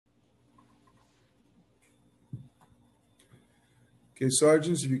Okay,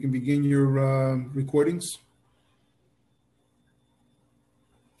 sergeants, if you can begin your recordings.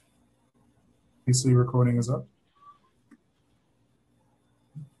 PC recording is up.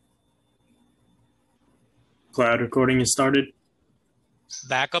 Cloud recording is started.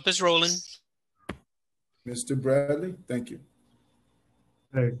 Backup is rolling. Mr. Bradley, thank you.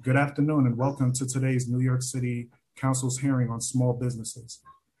 Hey, good afternoon and welcome to today's New York City Council's hearing on small businesses.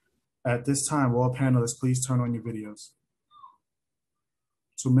 At this time, all panelists, please turn on your videos.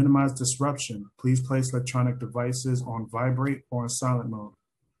 To minimize disruption, please place electronic devices on vibrate or in silent mode.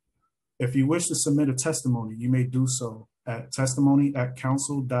 If you wish to submit a testimony, you may do so at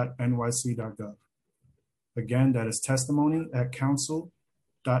testimony@council.nyc.gov. Again, that is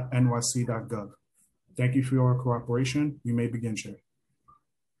testimony@council.nyc.gov. Thank you for your cooperation. You may begin, Chair.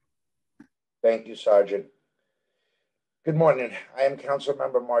 Thank you, Sergeant. Good morning. I am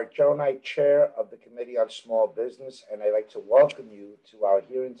Councilmember Mark Jonai, Chair of the Committee on Small Business, and I'd like to welcome you to our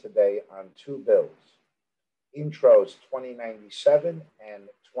hearing today on two bills, Intros 2097 and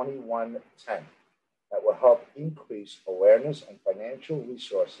 2110, that will help increase awareness and financial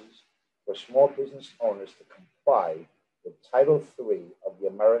resources for small business owners to comply with Title III of the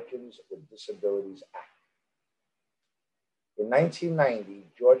Americans with Disabilities Act. In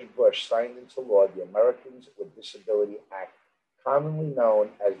 1990, George Bush signed into law the Americans with Disability Act, commonly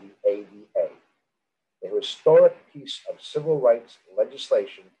known as the ADA, a historic piece of civil rights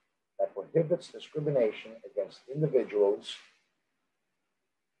legislation that prohibits discrimination against individuals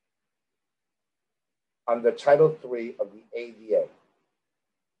under Title III of the ADA.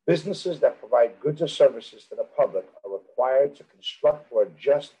 Businesses that provide goods or services to the public are required to construct or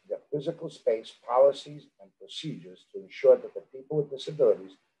adjust their physical space, policies, and procedures to ensure that the people with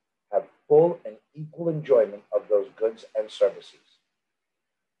disabilities have full and equal enjoyment of those goods and services.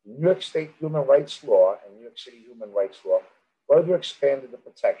 New York State human rights law and New York City human rights law further expanded the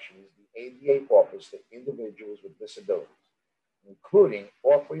protections the ADA offers to individuals with disabilities, including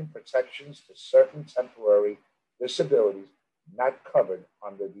offering protections to certain temporary disabilities not covered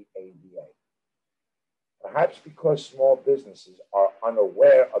under the ADA. Perhaps because small businesses are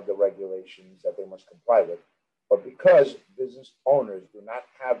unaware of the regulations that they must comply with, or because business owners do not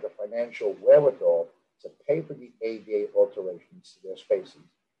have the financial wherewithal to pay for the ADA alterations to their spaces,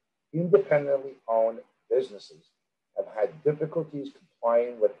 independently owned businesses have had difficulties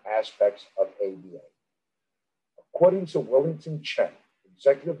complying with aspects of ADA. According to Wellington Chen,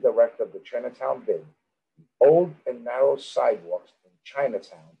 Executive Director of the Chinatown BID, the old and narrow sidewalks in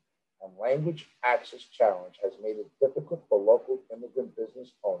Chinatown and language access challenge has made it difficult for local immigrant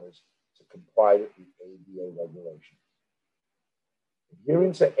business owners to comply with the ADA regulations.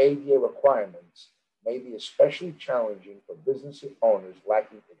 Adhering to ADA requirements may be especially challenging for business owners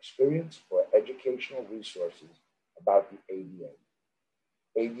lacking experience or educational resources about the ADA.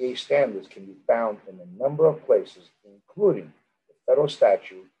 ADA standards can be found in a number of places, including the federal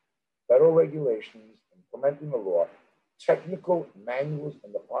statute, federal regulations implementing the law, technical manuals,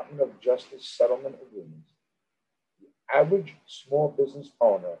 and Department of Justice settlement agreements. The average small business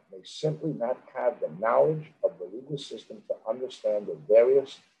owner may simply not have the knowledge of the legal system to understand the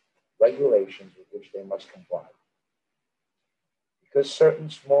various regulations with which they must comply. Because certain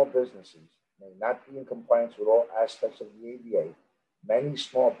small businesses may not be in compliance with all aspects of the ADA, many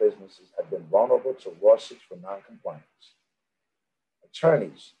small businesses have been vulnerable to lawsuits for noncompliance.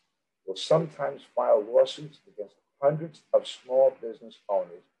 Attorneys will sometimes file lawsuits against hundreds of small business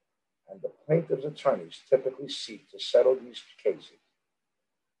owners, and the plaintiff's attorneys typically seek to settle these cases,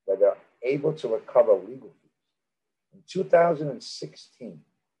 where they're able to recover legal fees. In 2016,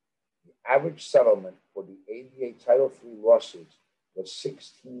 the average settlement for the ADA Title III lawsuits was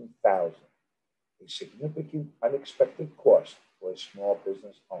 $16,000, a significant unexpected cost for a small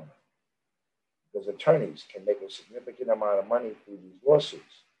business owner. Because attorneys can make a significant amount of money through these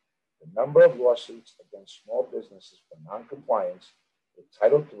lawsuits, the number of lawsuits against small businesses for noncompliance with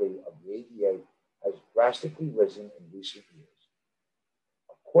Title III of the ADA has drastically risen in recent years.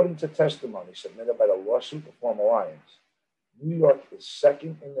 According to testimony submitted by the Lawsuit Reform Alliance, New York is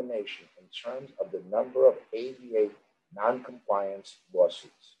second in the nation in terms of the number of ADA noncompliance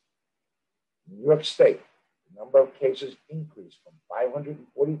lawsuits. In New York State, the number of cases increased from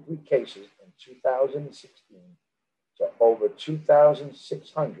 543 cases in 2016 to over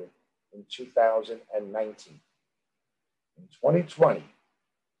 2,600 in 2019. In 2020,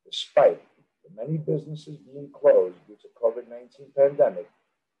 despite the many businesses being closed due to COVID-19 pandemic,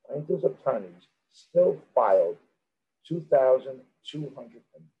 plaintiffs' attorneys still filed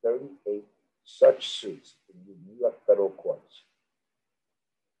 2,238 such suits in the New York federal courts.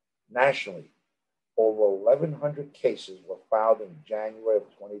 Nationally, over 1,100 cases were filed in January of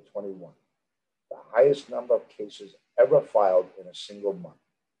 2021, the highest number of cases ever filed in a single month.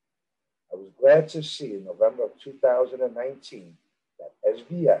 I was glad to see in November of 2019 that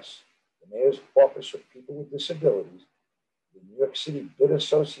SBS, the Mayor's Office for People with Disabilities, the New York City GUID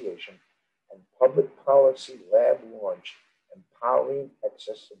Association, and Public Policy Lab launched Empowering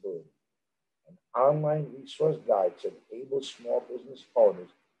Accessibility, an online resource guide to enable small business owners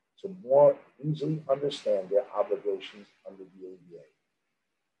to more easily understand their obligations under the ADA.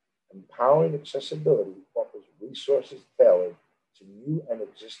 Empowering Accessibility offers resources tailored to new and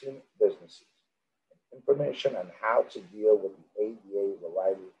existing businesses and information on how to deal with the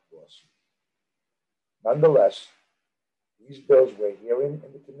ADA-related lawsuits. Nonetheless, these bills we're hearing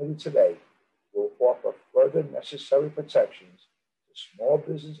in the committee today will offer further necessary protections to small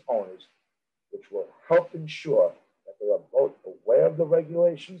business owners, which will help ensure that they are both aware of the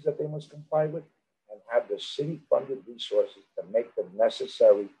regulations that they must comply with and have the city-funded resources to make the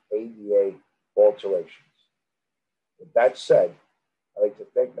necessary ADA alterations. With that said, I'd like to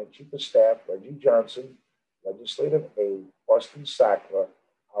thank my Chief of Staff, Reggie Johnson, Legislative Aide, Austin Sackler,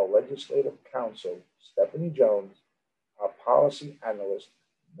 our Legislative Counsel, Stephanie Jones, our Policy Analyst,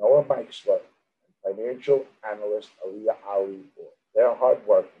 Noah Meixler, and Financial Analyst, Aliyah Ali, for their hard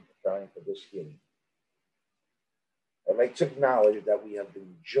work in preparing for this hearing. I'd like to acknowledge that we have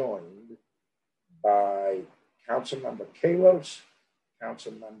been joined by Councilmember Kalos,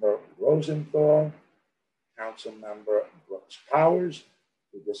 Councilmember Rosenthal, Councilmember Brooks Powers,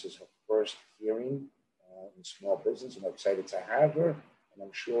 who this is her first hearing in small business. I'm excited to have her, and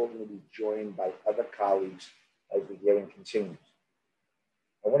I'm sure we're going to be joined by other colleagues as the hearing continues.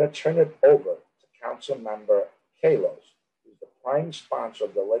 I want to turn it over to Councilmember Kalos, who's the prime sponsor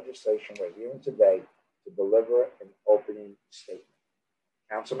of the legislation we're hearing today, to deliver an opening statement.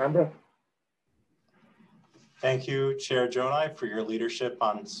 Councilmember? Thank you, Chair Jonai, for your leadership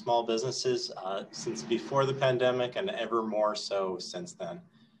on small businesses since before the pandemic and ever more so since then.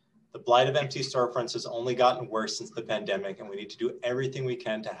 The blight of empty storefronts has only gotten worse since the pandemic, and we need to do everything we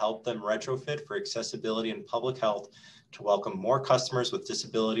can to help them retrofit for accessibility and public health to welcome more customers with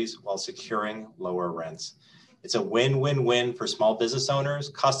disabilities while securing lower rents. It's a win-win-win for small business owners,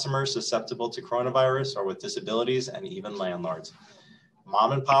 customers susceptible to coronavirus or with disabilities, and even landlords.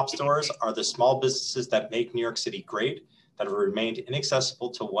 Mom and pop stores are the small businesses that make New York City great, that have remained inaccessible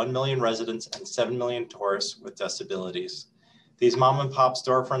to 1 million residents and 7 million tourists with disabilities. These mom and pop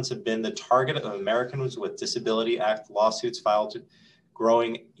storefronts have been the target of Americans with Disability Act lawsuits filed,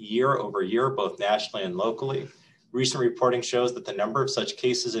 growing year over year, both nationally and locally. Recent reporting shows that the number of such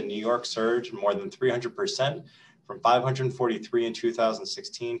cases in New York surged more than 300%, from 543 in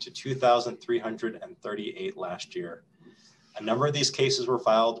 2016 to 2,338 last year. A number of these cases were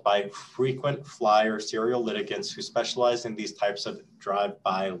filed by frequent flyer serial litigants who specialize in these types of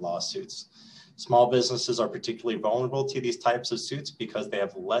drive-by lawsuits. Small businesses are particularly vulnerable to these types of suits because they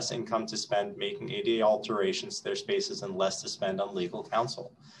have less income to spend making ADA alterations to their spaces and less to spend on legal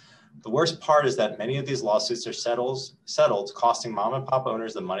counsel. The worst part is that many of these lawsuits are settled, costing mom and pop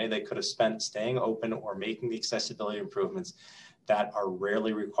owners the money they could have spent staying open or making the accessibility improvements that are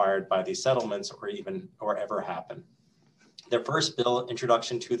rarely required by these settlements or ever happen. Their first bill,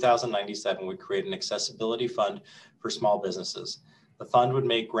 Introduction 2097, would create an accessibility fund for small businesses. The fund would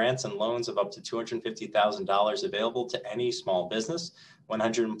make grants and loans of up to $250,000 available to any small business,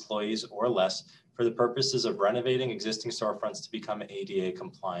 100 employees or less, for the purposes of renovating existing storefronts to become ADA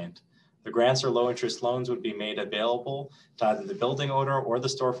compliant. The grants or low interest loans would be made available to either the building owner or the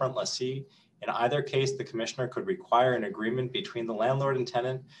storefront lessee. In either case, the commissioner could require an agreement between the landlord and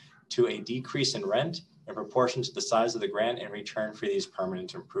tenant to a decrease in rent in proportion to the size of the grant in return for these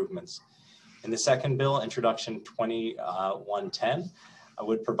permanent improvements. In the second bill, Introduction 2110,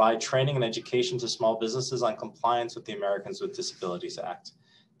 would provide training and education to small businesses on compliance with the Americans with Disabilities Act.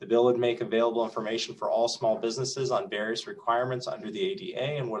 The bill would make available information for all small businesses on various requirements under the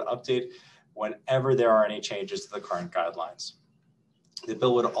ADA and would update whenever there are any changes to the current guidelines. The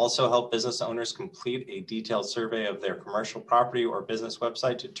bill would also help business owners complete a detailed survey of their commercial property or business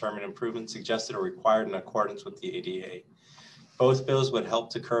website to determine improvements suggested or required in accordance with the ADA. Both bills would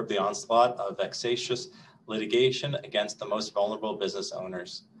help to curb the onslaught of vexatious litigation against the most vulnerable business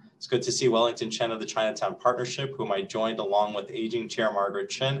owners. It's good to see Wellington Chen of the Chinatown Partnership, whom I joined along with Aging Chair Margaret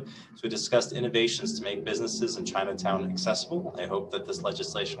Chin, as we discussed innovations to make businesses in Chinatown accessible. I hope that this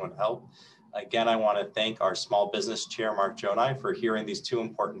legislation would help. Again, I want to thank our Small Business Chair, Mark Jonai, for hearing these two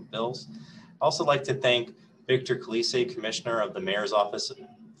important bills. I'd also like to thank Victor Calise, Commissioner of the Mayor's Office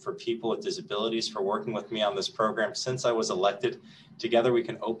for people with disabilities for working with me on this program since I was elected. Together we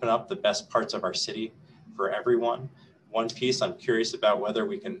can open up the best parts of our city for everyone. One piece I'm curious about whether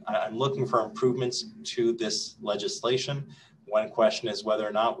we can, I'm looking for improvements to this legislation. One question is whether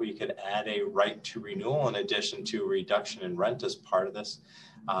or not we could add a right to renewal in addition to reduction in rent as part of this.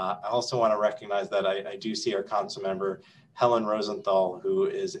 I also want to recognize that I do see our council member, Helen Rosenthal, who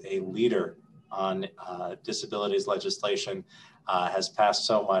is a leader on disabilities legislation, has passed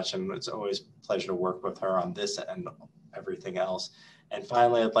so much, and it's always a pleasure to work with her on this and everything else. And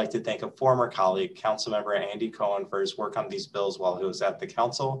finally, I'd like to thank a former colleague, Councilmember Andy Cohen, for his work on these bills while he was at the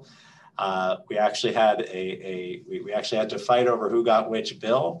council. We actually had we actually had to fight over who got which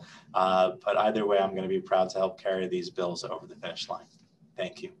bill, but either way, I'm going to be proud to help carry these bills over the finish line.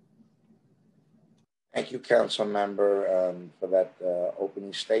 Thank you. Thank you, Council Member, for that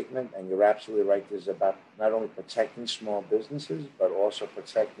opening statement. And you're absolutely right. This is about not only protecting small businesses, but also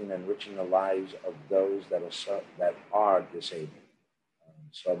protecting and enriching the lives of those that are disabled.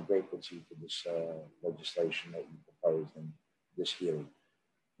 So I'm grateful to you for this legislation that you proposed in this hearing.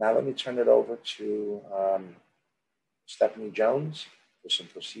 Now let me turn it over to Stephanie Jones for some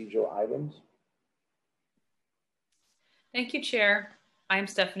procedural items. Thank you, Chair. I'm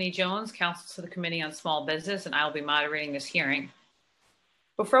Stephanie Jones, Counsel to the Committee on Small Business, and I will be moderating this hearing.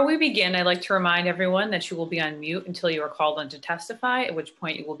 Before we begin, I'd like to remind everyone that you will be on mute until you are called on to testify, at which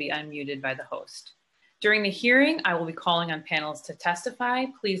point you will be unmuted by the host. During the hearing, I will be calling on panelists to testify.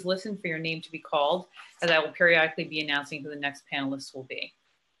 Please listen for your name to be called, as I will periodically be announcing who the next panelists will be.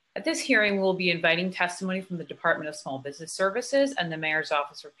 At this hearing, we will be inviting testimony from the Department of Small Business Services and the Mayor's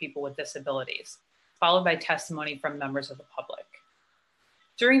Office for People with Disabilities, followed by testimony from members of the public.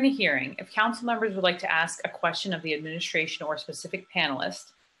 During the hearing, if council members would like to ask a question of the administration or specific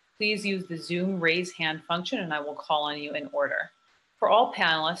panelist, please use the Zoom raise hand function and I will call on you in order. For all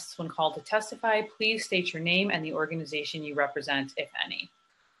panelists, when called to testify, please state your name and the organization you represent, if any.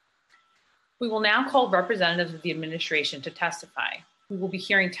 We will now call representatives of the administration to testify. We will be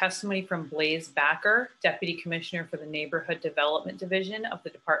hearing testimony from Blaise Backer, Deputy Commissioner for the Neighborhood Development Division of the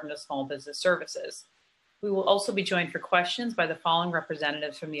Department of Small Business Services. We will also be joined for questions by the following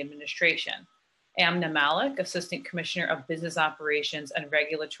representatives from the administration: Amna Malik, Assistant Commissioner of Business Operations and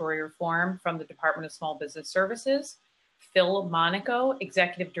Regulatory Reform from the Department of Small Business Services; Phil Monaco,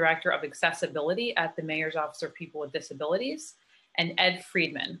 Executive Director of Accessibility at the Mayor's Office for People with Disabilities; and Ed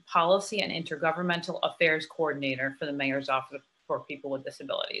Friedman, Policy and Intergovernmental Affairs Coordinator for the Mayor's Office for People with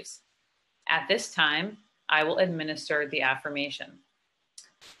Disabilities. At this time, I will administer the affirmation.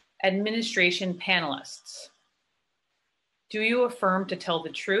 Administration panelists, do you affirm to tell the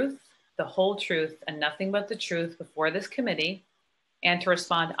truth, the whole truth, and nothing but the truth before this committee, and to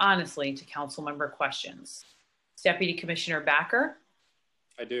respond honestly to council member questions? Deputy Commissioner Backer?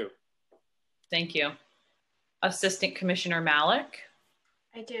 I do. Thank you. Assistant Commissioner Malik?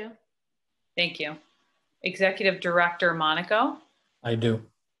 I do. Thank you. Executive Director Monaco? I do.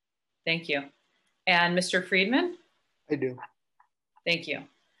 Thank you. And Mr. Friedman? I do. Thank you.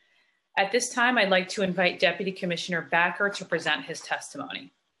 At this time, I'd like to invite Deputy Commissioner Backer to present his testimony.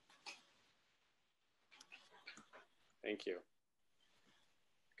 Thank you.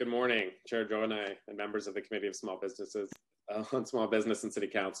 Good morning, Chair Jonai and members of the Committee of Small Businesses on Small Business and City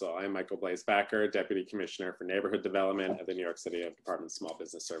Council. I am Michael Blaise Backer, Deputy Commissioner for Neighborhood Development at the New York City Department of Small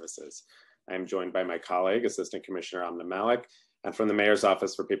Business Services. I am joined by my colleague, Assistant Commissioner Amna Malik, and from the Mayor's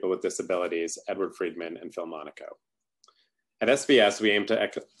Office for People with Disabilities, Edward Friedman and Phil Monaco. At SBS, we aim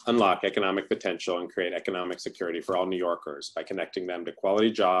to unlock economic potential and create economic security for all New Yorkers by connecting them to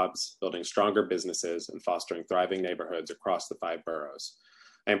quality jobs, building stronger businesses, and fostering thriving neighborhoods across the 5 boroughs.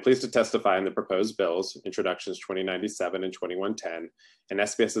 I am pleased to testify on the proposed bills, Introductions 2097 and 2110, and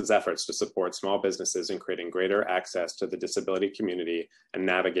SBS's efforts to support small businesses in creating greater access to the disability community and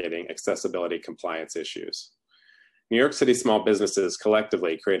navigating accessibility compliance issues. New York City small businesses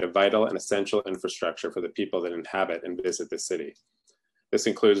collectively create a vital and essential infrastructure for the people that inhabit and visit the city. This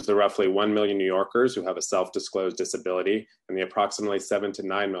includes the roughly 1 million New Yorkers who have a self-disclosed disability and the approximately 7 to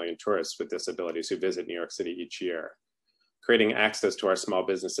 9 million tourists with disabilities who visit New York City each year. Creating access to our small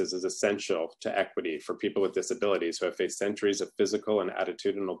businesses is essential to equity for people with disabilities who have faced centuries of physical and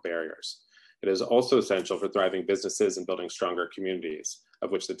attitudinal barriers. It is also essential for thriving businesses and building stronger communities,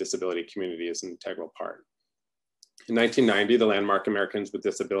 of which the disability community is an integral part. In 1990, the landmark Americans with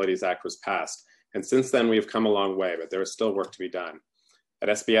Disabilities Act was passed, and since then we have come a long way, but there is still work to be done. At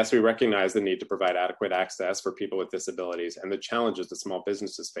SBS, we recognize the need to provide adequate access for people with disabilities and the challenges that small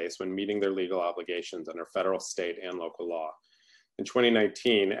businesses face when meeting their legal obligations under federal, state, and local law. In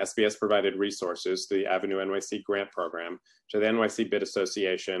 2019, SBS provided resources to the Avenue NYC grant program, to the NYC Bid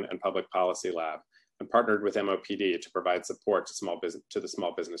Association and Public Policy Lab, and partnered with MOPD to provide support to the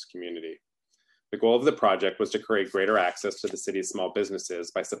small business community. The goal of the project was to create greater access to the city's small businesses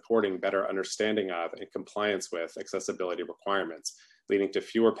by supporting better understanding of and compliance with accessibility requirements, leading to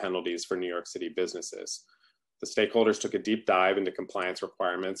fewer penalties for New York City businesses. The stakeholders took a deep dive into compliance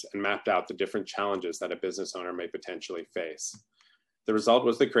requirements and mapped out the different challenges that a business owner may potentially face. The result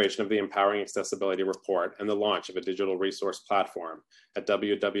was the creation of the Empowering Accessibility Report and the launch of a digital resource platform at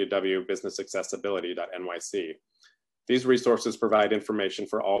www.businessaccessibility.nyc. These resources provide information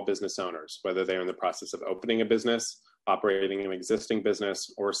for all business owners, whether they are in the process of opening a business, operating an existing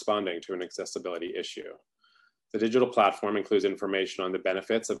business, or responding to an accessibility issue. The digital platform includes information on the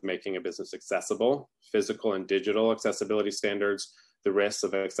benefits of making a business accessible, physical and digital accessibility standards, the risks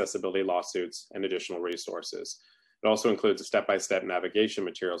of accessibility lawsuits, and additional resources. It also includes step-by-step navigation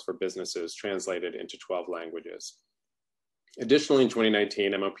materials for businesses translated into 12 languages. Additionally, in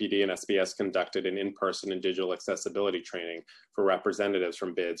 2019, MOPD and SBS conducted an in-person and digital accessibility training for representatives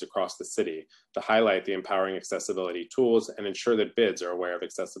from BIDS across the city to highlight the empowering accessibility tools and ensure that BIDS are aware of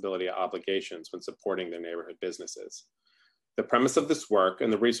accessibility obligations when supporting their neighborhood businesses. The premise of this work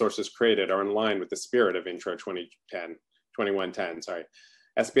and the resources created are in line with the spirit of Intro 2110.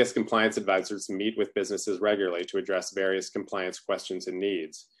 SBS compliance advisors meet with businesses regularly to address various compliance questions and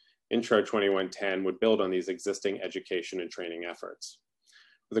needs. Intro 2110 would build on these existing education and training efforts.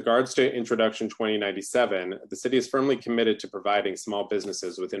 With regards to Introduction 2097, the city is firmly committed to providing small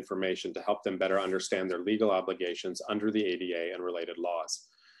businesses with information to help them better understand their legal obligations under the ADA and related laws.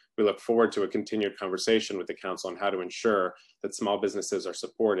 We look forward to a continued conversation with the council on how to ensure that small businesses are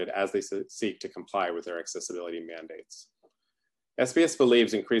supported as they seek to comply with their accessibility mandates. SBS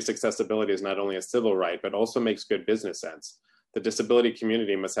believes increased accessibility is not only a civil right, but also makes good business sense. The disability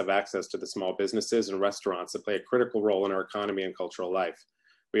community must have access to the small businesses and restaurants that play a critical role in our economy and cultural life.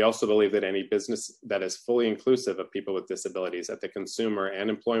 We also believe that any business that is fully inclusive of people with disabilities at the consumer and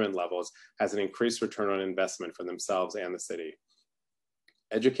employment levels has an increased return on investment for themselves and the city.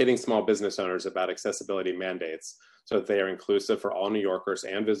 Educating small business owners about accessibility mandates so that they are inclusive for all New Yorkers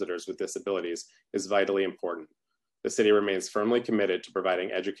and visitors with disabilities is vitally important. The city remains firmly committed to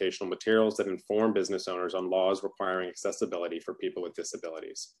providing educational materials that inform business owners on laws requiring accessibility for people with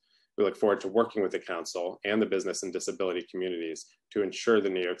disabilities. We look forward to working with the council and the business and disability communities to ensure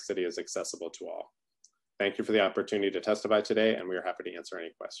that New York City is accessible to all. Thank you for the opportunity to testify today, and we are happy to answer any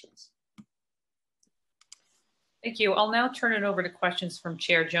questions. Thank you. I'll now turn it over to questions from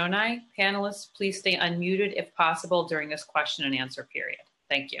Chair Jonai. Panelists, please stay unmuted if possible during this question and answer period.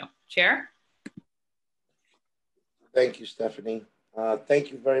 Thank you. Chair? Thank you, Stephanie. Thank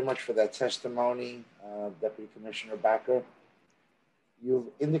you very much for that testimony, Deputy Commissioner Backer. You've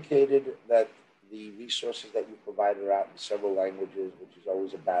indicated that the resources that you provide are out in several languages, which is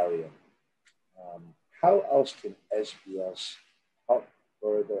always a barrier. How else can SBS help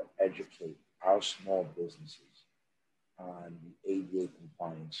further educate our small businesses on the ADA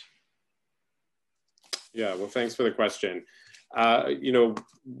compliance? Yeah, well, thanks for the question. Again,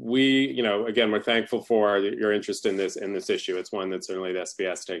 we're thankful for your interest in this issue. It's one that certainly the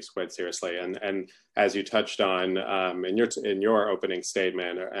SBS takes quite seriously. And as you touched on in your opening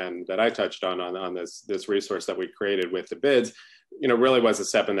statement, and that I touched on this resource that we created with the BIDS, really was a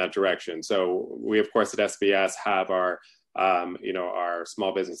step in that direction. So we, of course, at SBS have our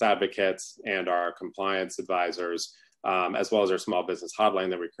small business advocates and our compliance advisors, as well as our small business hotline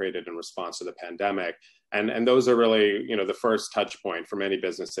that we created in response to the pandemic. And those are really, the first touch point for many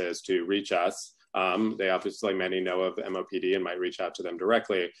businesses to reach us. They obviously, many know of MOPD and might reach out to them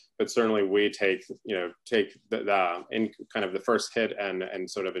directly, but certainly we take the first hit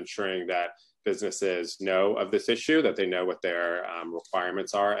and sort of ensuring that businesses know of this issue, that they know what their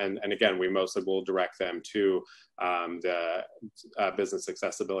requirements are. And again, we mostly will direct them to the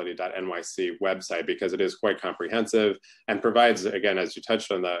businessaccessibility.nyc website, because it is quite comprehensive and provides, again, as you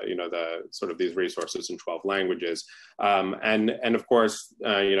touched on, the sort of these resources in 12 languages. And of course,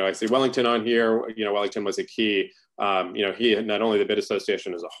 I see Wellington on here. Wellington was a key, he not only the BID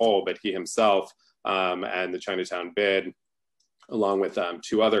Association as a whole, but he himself and the Chinatown BID, along with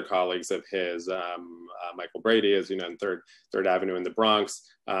two other colleagues of his, Michael Brady, as you know, in Third Avenue in the Bronx,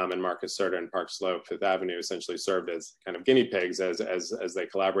 and Marcus Serta and Park Slope, Fifth Avenue essentially served as kind of guinea pigs as they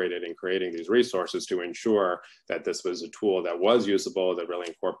collaborated in creating these resources to ensure that this was a tool that was usable, that really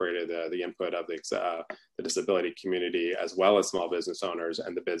incorporated the input of the disability community, as well as small business owners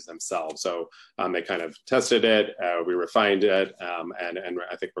and the bids themselves. So they kind of tested it, we refined it, and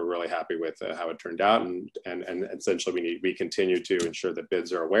I think we're really happy with how it turned out. And essentially we continue to ensure that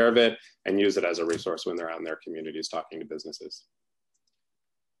bids are aware of it and use it as a resource when they're out in their communities talking to businesses.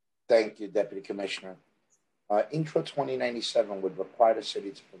 Thank you, Deputy Commissioner. Intro 2097 would require the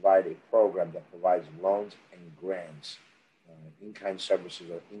city to provide a program that provides loans and grants, in-kind services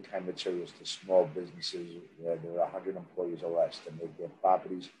or in-kind materials to small businesses where there are 100 employees or less to make their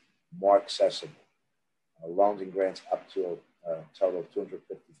properties more accessible. Loans and grants up to a total of $250,000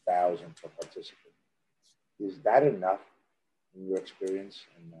 per participant. Is that enough in your experience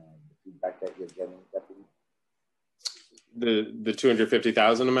and the feedback that you're getting, Deputy? The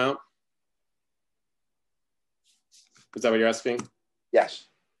 250,000 amount? Is that what you're asking? Yes.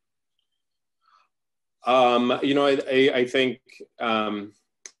 I think, the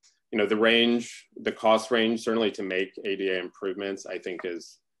cost range certainly to make ADA improvements, I think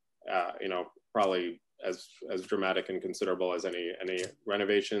is, probably as dramatic and considerable as any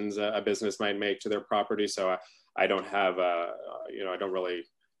renovations a business might make to their property. So I don't have, I don't really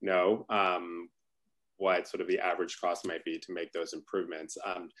know what sort of the average cost might be to make those improvements.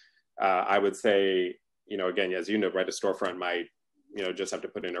 I would say, again, as you know, right, a storefront might, just have to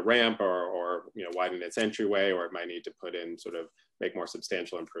put in a ramp or widen its entryway, or it might need to put in make more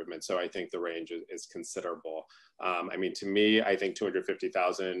substantial improvements. So I think the range is considerable. To me, I think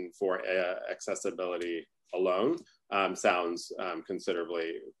 250,000 for accessibility alone sounds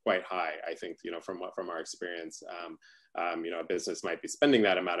considerably quite high. I think, from our experience, a business might be spending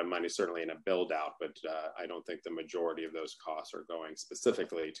that amount of money certainly in a build out, but I don't think the majority of those costs are going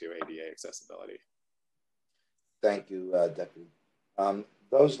specifically to ADA accessibility. Thank you, Deputy.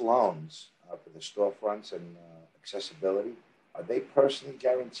 Those loans for the storefronts and accessibility, are they personally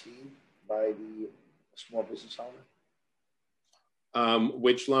guaranteed by the small business owner?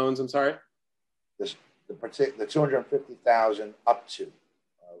 Which loans, I'm sorry? The 250,000 up to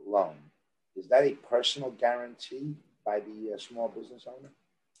loan, is that a personal guarantee by the small business owner?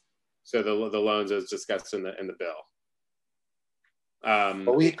 So the loans as discussed in the bill.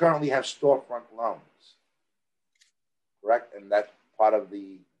 But we currently have storefront loans, correct? And that's part of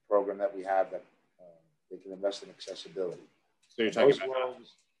the program that we have that they can invest in accessibility. So you're talking about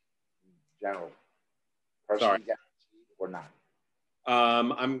loans in general, personally guaranteed or not?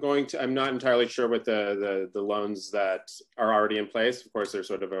 I'm not entirely sure what the loans that are already in place. Of course, there's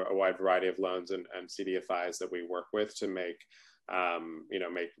sort of a wide variety of loans and CDFIs that we work with to make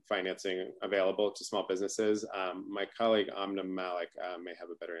financing available to small businesses. My colleague Amna Malik may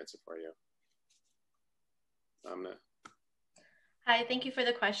have a better answer for you. Amna. Hi, thank you for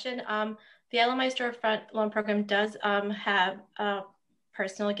the question. The LMI Storefront Loan Program does have a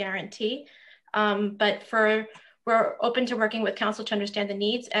personal guarantee, but we're open to working with council to understand the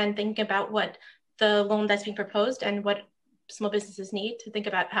needs and thinking about what the loan that's being proposed and what small businesses need to think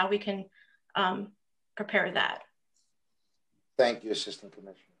about how we can prepare that. Thank you, Assistant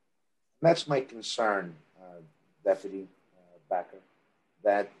Commissioner. That's my concern, Deputy Backer,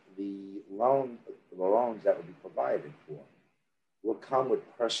 that the loans that will be provided for will come with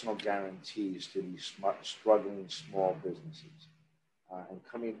personal guarantees to these struggling small businesses. And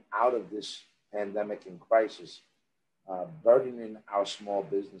coming out of this pandemic and crisis, burdening our small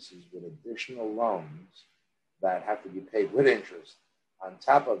businesses with additional loans that have to be paid with interest. On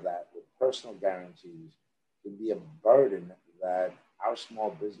top of that, with personal guarantees, can be a burden that our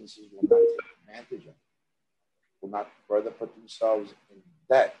small businesses will not take advantage of, will not further put themselves in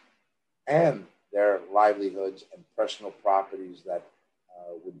debt, and their livelihoods and personal properties that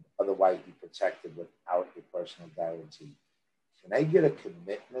would otherwise be protected without a personal guarantee. Can I get a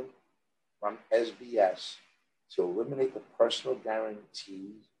commitment from SBS to eliminate the personal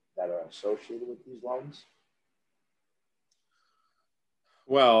guarantees that are associated with these loans?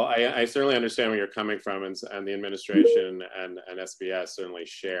 Well, I certainly understand where you're coming from, and the administration and SBS certainly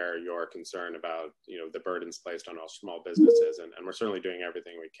share your concern about the burdens placed on all small businesses, and we're certainly doing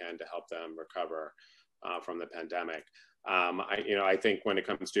everything we can to help them recover from the pandemic. I think when it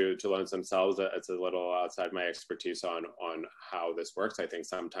comes to loans themselves, it's a little outside my expertise on how this works. I think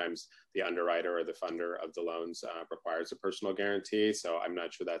sometimes the underwriter or the funder of the loans requires a personal guarantee, so I'm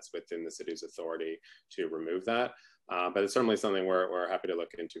not sure that's within the city's authority to remove that. But it's certainly something we're happy to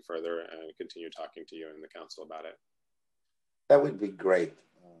look into further and continue talking to you and the council about it. That would be great,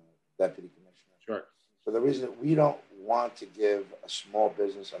 Deputy Commissioner. Sure. For the reason that we don't want to give a small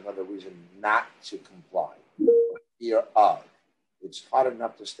business another reason not to comply, fear of. It's hard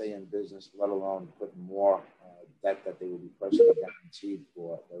enough to stay in business, let alone put more debt that they will be personally guaranteed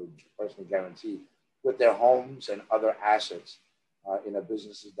for. They will be personally guaranteed with their homes and other assets in a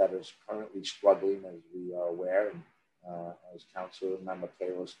business that is currently struggling, as we are aware, and as Councilor Member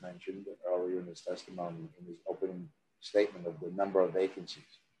Kalos mentioned earlier in his testimony, in his opening statement of the number of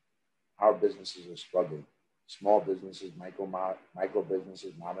vacancies. Our businesses are struggling. Small businesses, micro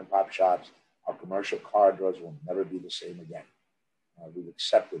businesses, mom and pop shops, our commercial car doors will never be the same again. We've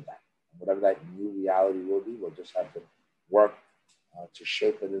accepted that. And whatever that new reality will be, we'll just have to work to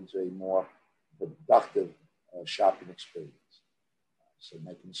shape it into a more productive shopping experience. So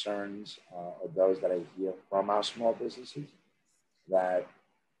my concerns are those that I hear from our small businesses, that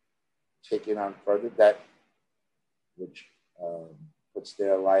taking on further debt, which puts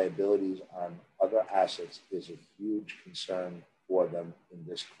their liabilities on other assets, is a huge concern for them in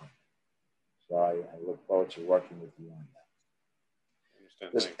this climate. So I look forward to working with you on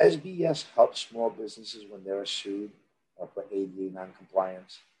that. Does SBS help small businesses when they're sued for ADA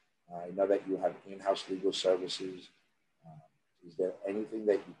noncompliance? I know that you have in-house legal services. Is there anything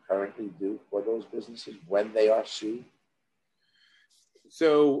that you currently do for those businesses when they are sued?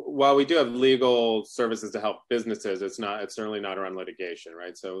 So while we do have legal services to help businesses, it's certainly not around litigation,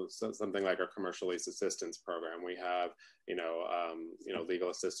 right? So something like our commercial lease assistance program, we have,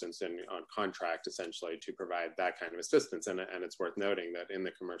 legal assistance on contract essentially to provide that kind of assistance. And it's worth noting that in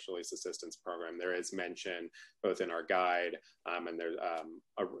the commercial lease assistance program, there is mention both in our guide and there's,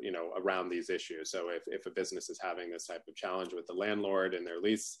 around these issues. So if a business is having this type of challenge with the landlord and their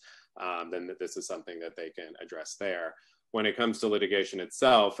lease, then this is something that they can address there. When it comes to litigation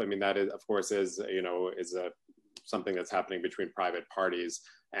itself, I mean, that is, of course, is something that's happening between private parties.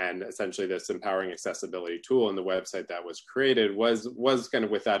 And essentially this empowering accessibility tool in the website that was created was kind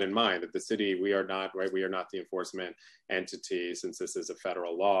of with that in mind, that the city, we are not the enforcement entity. Since this is a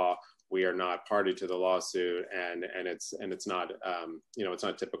federal law, we are not party to the lawsuit, and it's not it's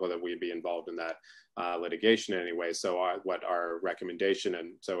not typical that we'd be involved in that litigation anyway. So what our recommendation,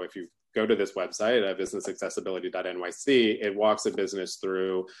 and so if you go to this website, businessaccessibility.nyc, it walks a business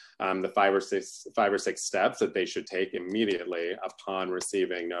through the five or six steps that they should take immediately upon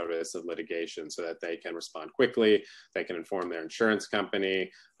receiving notice of litigation, so that they can respond quickly, they can inform their insurance company,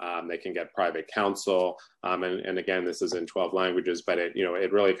 they can get private counsel, and again, this is in 12 languages, but it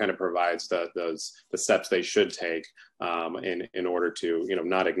really kind of provides the steps they should take in order to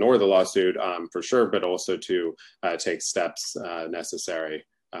not ignore the lawsuit for sure, but also to take steps necessary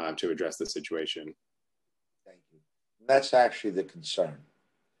to address the situation. Thank you. That's actually the concern.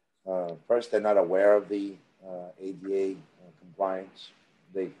 First, they're not aware of the ADA compliance.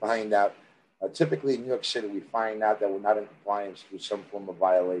 They find out, typically in New York City, we find out that we're not in compliance through some form of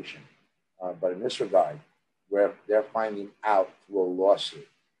violation. But in this regard, where they're finding out through a lawsuit,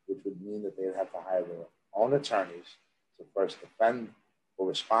 which would mean that they'd have to hire their own attorneys to first defend or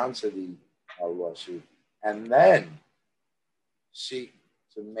respond to the lawsuit, and then seek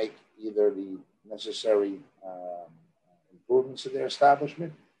to make either the necessary improvements to their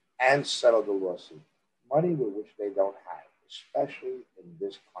establishment and settle the lawsuit. Money with which they don't have, especially in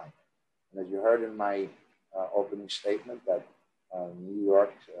this climate. And as you heard in my opening statement, that New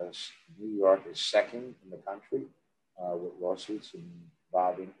York is second in the country with lawsuits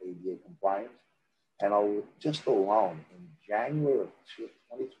involving ADA compliance. And just alone in January of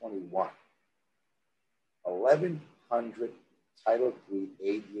 2021, 1,100 Title III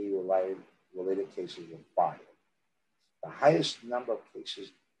ADA-related cases were filed, the highest number of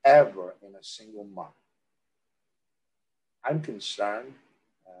cases ever in a single month. I'm concerned,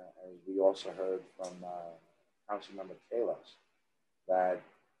 as we also heard from Councilmember Kalos, that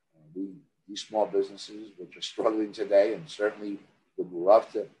these small businesses, which are struggling today and certainly would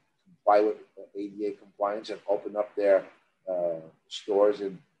love to comply with ADA compliance and open up their stores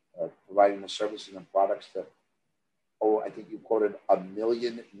and providing the services and products to, I think you quoted 1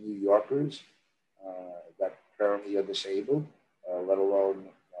 million New Yorkers that currently are disabled, let alone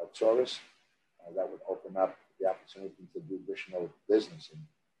tourists, that would open up the opportunity to do additional business.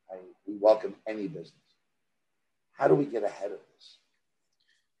 And we welcome any business. How do we get ahead of this?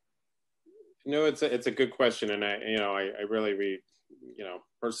 It's a good question, and I really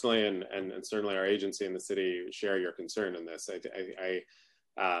personally and certainly our agency in the city share your concern in this.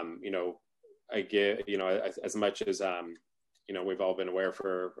 I get, as much as, we've all been aware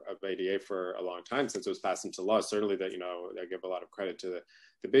of ADA for a long time since it was passed into law, certainly that, I give a lot of credit to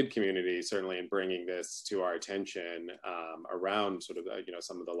the BID community, certainly in bringing this to our attention around sort of,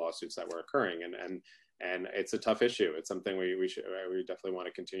 some of the lawsuits that were occurring. And it's a tough issue. It's something we definitely want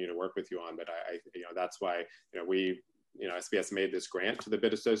to continue to work with you on. But that's why, SBS made this grant to the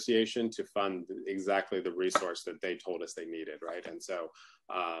BID Association to fund exactly the resource that they told us they needed, right? And so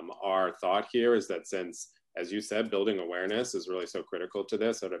our thought here is that since, as you said, building awareness is really so critical to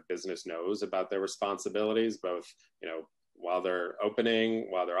this, so that business knows about their responsibilities, both, while they're opening,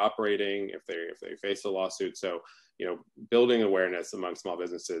 while they're operating, if they face a lawsuit. So, building awareness among small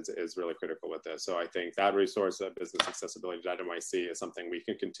businesses is really critical with this. So I think that resource, business accessibility.nyc, is something we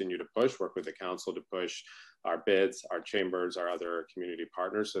can continue to push, work with the council to push our bids, our chambers, our other community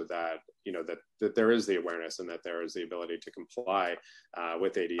partners, so that, that there is the awareness and that there is the ability to comply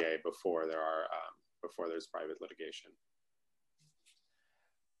with ADA before there's private litigation.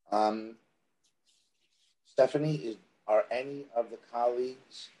 Stephanie, are any of the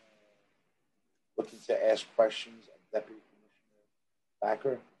colleagues looking to ask questions of Deputy Commissioner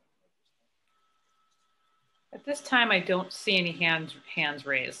Backer? At this time, I don't see any hands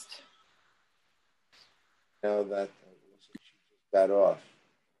raised. I know that she just got off.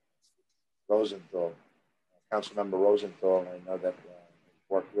 Rosenthal, Councilmember Rosenthal, I know that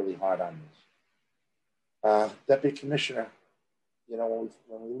worked really hard on this. Deputy Commissioner, when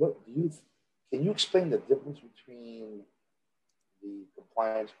we look, can you explain the difference between the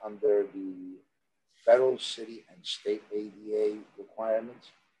compliance under the federal, city, and state ADA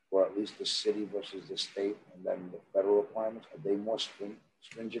requirements, or at least the city versus the state, and then the federal requirements? Are they more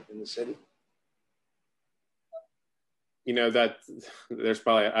stringent in the city? That there's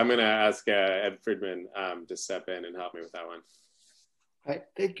probably, I'm going to ask Ed Friedman to step in and help me with that one. Hi,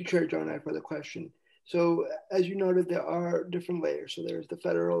 thank you, Chair Jonah, for the question. So as you noted, there are different layers. So there's the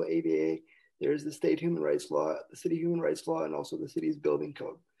federal ADA, there's the state human rights law, the city human rights law, and also the city's building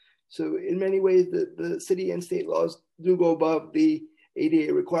code. So in many ways, the city and state laws do go above the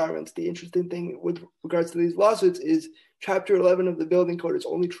ADA requirements. The interesting thing with regards to these lawsuits is Chapter 11 of the building code is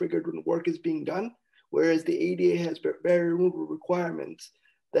only triggered when work is being done, whereas the ADA has barrier removal requirements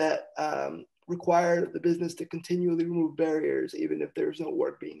that require the business to continually remove barriers even if there's no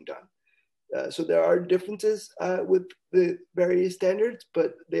work being done. So there are differences with the various standards,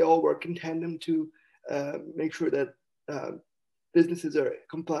 but they all work in tandem to make sure that businesses are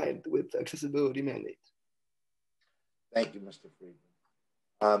compliant with accessibility mandates. Thank you, Mr.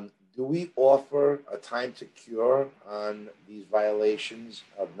 Friedman. Do we offer a time to cure on these violations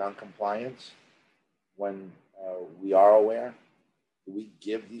of noncompliance when we are aware? Do we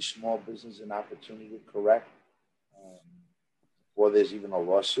give these small businesses an opportunity to correct before there's even a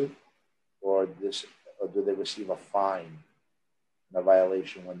lawsuit? Or do they receive a fine and a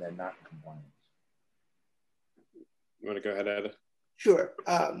violation when they're not in compliance? You want to go ahead, Ed? Sure.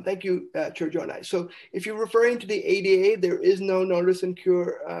 Thank you, Chair Jonai. So if you're referring to the ADA, there is no notice and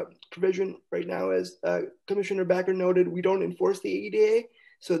cure provision right now. As Commissioner Backer noted, we don't enforce the ADA.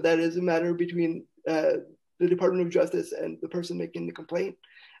 So that is a matter between the Department of Justice and the person making the complaint.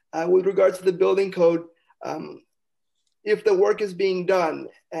 With regards to the building code, if the work is being done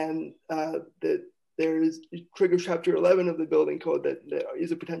and there is triggers Chapter 11 of the building code, that there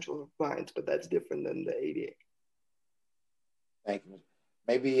is a potential for fines, but that's different than the ADA. Thank you.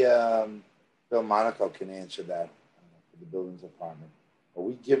 Maybe Bill Monaco can answer that for the buildings department. Are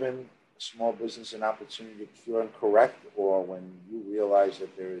we giving small business an opportunity to cure and correct, or when you realize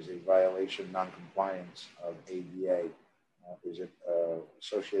that there is a violation, non-compliance of ADA, is it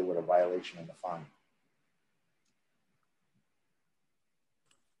associated with a violation and a fine?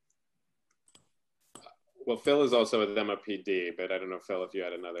 Well, Phil is also with MOPD, but I don't know, Phil, if you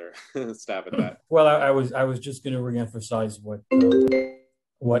had another stab at that. Well, I was just going to reemphasize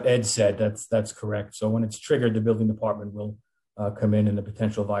what Ed said. That's correct. So when it's triggered, the building department will come in a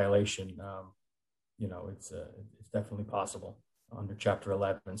potential violation. It's definitely possible under Chapter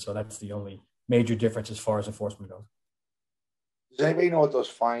 11. So that's the only major difference as far as enforcement goes. Does anybody know what those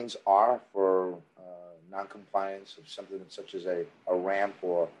fines are for non-compliance of something such as a ramp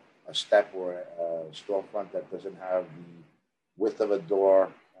or a step or a storefront that doesn't have the width of a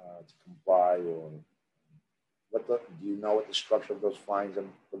door to comply, or do you know what the structure of those fines and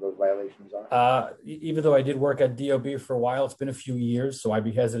for those violations are? Even though I did work at DOB for a while, it's been a few years, so I'd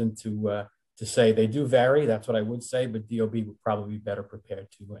be hesitant to say. They do vary. That's what I would say, but DOB would probably be better prepared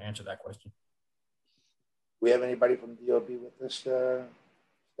to answer that question. We have anybody from DOB with us,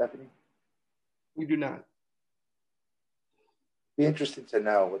 Stephanie? We do not. Be interesting to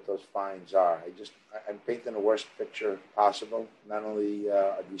know what those fines are. I'm painting the worst picture possible. Not only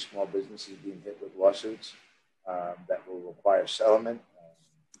are these small businesses being hit with lawsuits that will require settlement,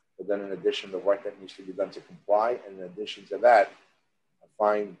 but then in addition, the work that needs to be done to comply, and in addition to that, a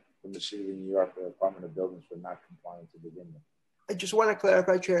fine from the City of New York, the Department of Buildings, for not complying to begin with. I just want to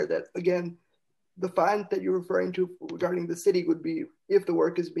clarify, Chair, that again, the fines that you're referring to regarding the city would be if the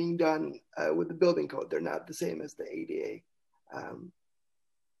work is being done with the building code. They're not the same as the ADA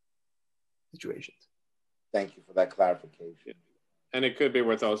situations. Thank you for that clarification. And it could be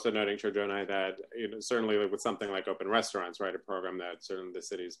worth also noting, Chair Jonai, that certainly with something like open restaurants, right, a program that certainly the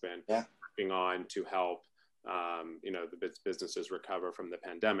city's been working on to help the businesses recover from the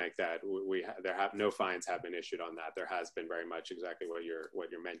pandemic, that no fines have been issued on that. There has been very much exactly what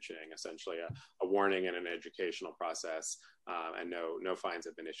you're mentioning, essentially a warning and an educational process, and no fines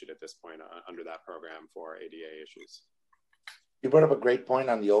have been issued at this point under that program for ADA issues. You brought up a great point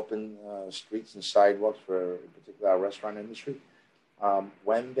on the open streets and sidewalks for, in particular, our restaurant industry.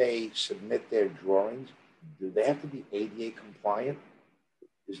 When they submit their drawings, do they have to be ADA compliant?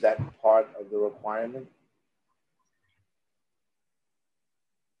 Is that part of the requirement?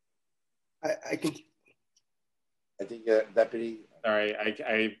 I think, Deputy. Sorry,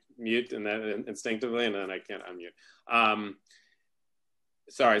 I mute and then instinctively, and then I can't unmute.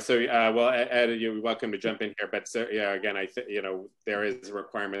 Sorry. So, well, Ed, you're welcome to jump in here. But so, yeah, again, there is a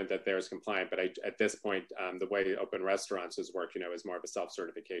requirement that there's compliant. But at this point, the way open restaurants is work, is more of a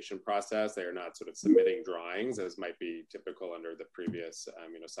self-certification process. They are not sort of submitting drawings as might be typical under the previous,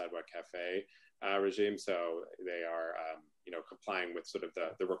 sidewalk cafe regime. So they are, complying with sort of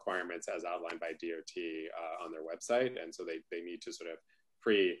the requirements as outlined by DOT on their website, and so they need to sort of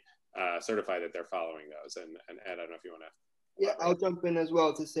certify that they're following those. And Ed, I don't know if you want to. Yeah, I'll jump in as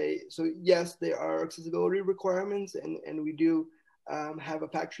well to say, so yes, there are accessibility requirements, and we do have a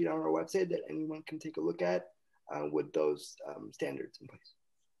fact sheet on our website that anyone can take a look at with those standards in place.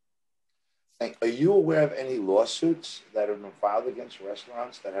 Are you aware of any lawsuits that have been filed against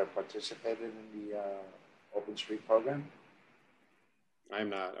restaurants that have participated in the open street program? I'm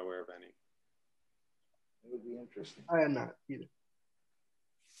not aware of any. It would be interesting. I am not either.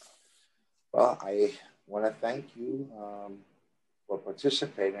 Well, I want to thank you for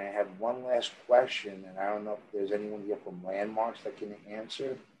participating. I have one last question, and I don't know if there's anyone here from Landmarks that can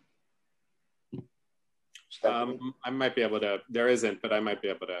answer. I might be able to. There isn't, but I might be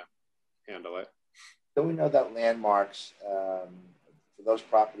able to handle it. So we know that Landmarks, for those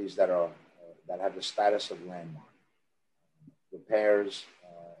properties that have the status of landmark, repairs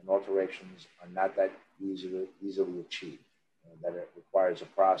and alterations are not that easily achieved. That it requires a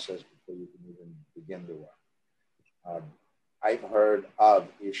process before you can even begin to work. I've heard of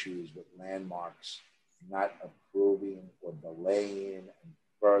issues with Landmarks not approving or delaying and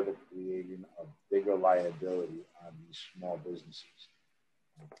further creating a bigger liability on these small businesses.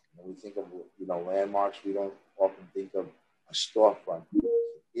 When we think of Landmarks, we don't often think of a storefront. It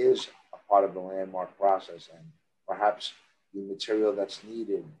is a part of the landmark process, and perhaps the material that's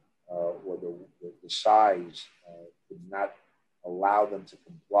needed or the size could not allow them to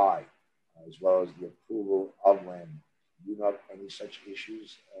comply, as well as the approval of landmarks. Do you know of any such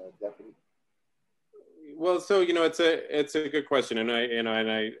issues, Deputy? Well, so it's a good question, and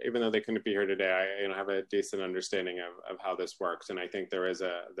I even though they couldn't be here today, I have a decent understanding of how this works, and I think there is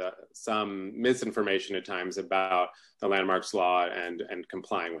some misinformation at times about the landmarks law and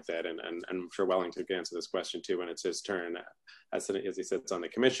complying with it, and I'm sure Wellington can answer this question too when it's his turn, as he sits on the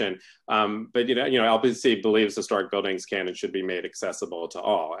commission. But LBC believes historic buildings can and should be made accessible to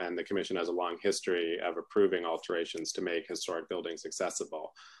all, and the commission has a long history of approving alterations to make historic buildings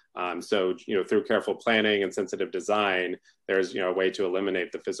accessible. So, through careful planning and sensitive design, there's, a way to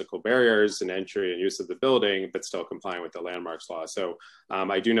eliminate the physical barriers in entry and use of the building, but still complying with the landmarks law. So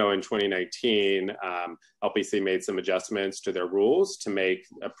I do know in 2019, LPC made some adjustments to their rules to make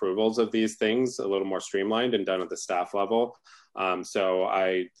approvals of these things a little more streamlined and done at the staff level. So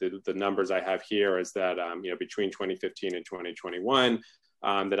the numbers I have here is that, between 2015 and 2021,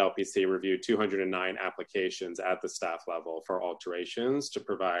 that LPC reviewed 209 applications at the staff level for alterations to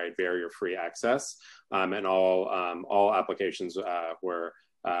provide barrier-free access, and all applications were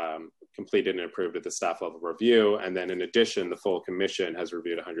completed and approved at the staff level review. And then in addition, the full commission has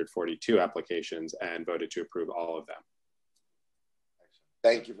reviewed 142 applications and voted to approve all of them.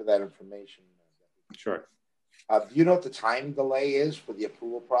 Thank you for that information. Sure. Do you know what the time delay is for the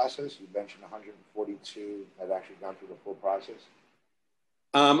approval process? You mentioned 142 have actually gone through the full process.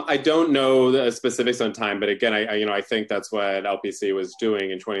 I don't know the specifics on time, but again, I think that's what LPC was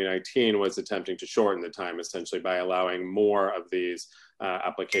doing in 2019, was attempting to shorten the time essentially by allowing more of these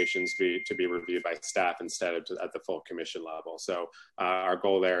applications to be reviewed by staff instead of at the full commission level. So our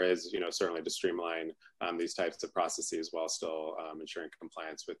goal there is, certainly to streamline these types of processes while still ensuring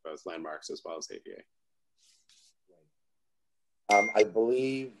compliance with both landmarks as well as ADA. I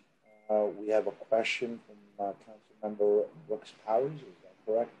believe We have a question from Councilmember Brooks Powers. Is that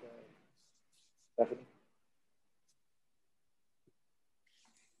correct, Stephanie?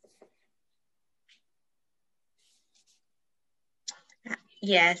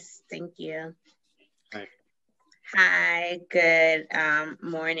 Yes, thank you. Hi. Hi, good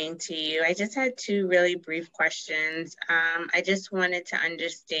morning to you. I just had two really brief questions. I just wanted to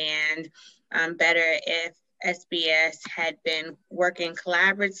understand better if SBS had been working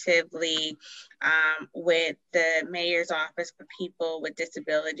collaboratively with the Mayor's Office for People with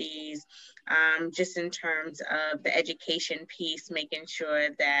Disabilities, just in terms of the education piece, making sure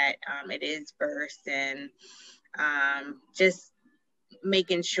that it is versed and just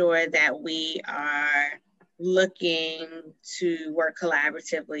making sure that we are looking to work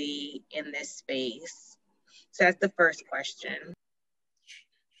collaboratively in this space. So that's the first question.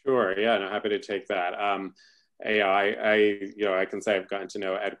 Sure, yeah, no, happy to take that. I can say I've gotten to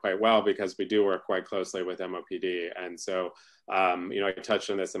know Ed quite well because we do work quite closely with MOPD. And so, I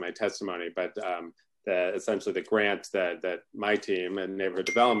touched on this in my testimony, but essentially the grant that my team and Neighborhood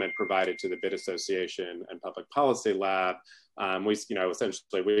Development provided to the BID Association and Public Policy Lab,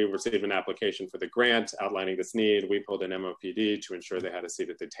 essentially we received an application for the grant outlining this need. We pulled in MOPD to ensure they had a seat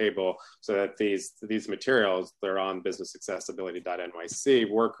at the table so that these materials, they're on businessaccessibility.nyc,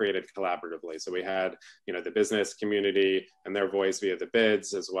 were created collaboratively. So we had, the business community and their voice via the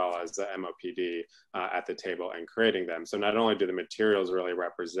bids, as well as the MOPD at the table and creating them. So not only do the materials really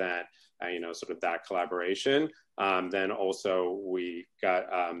represent sort of that collaboration. Then also we got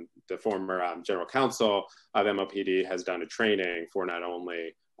the former general counsel of MOPD has done a training for not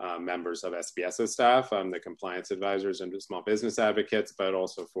only members of SBS's staff, the compliance advisors and small business advocates, but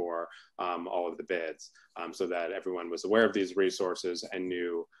also for all of the bids, so that everyone was aware of these resources and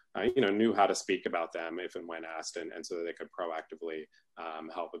knew how to speak about them if and when asked, and so that they could proactively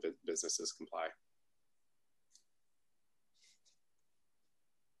help businesses comply.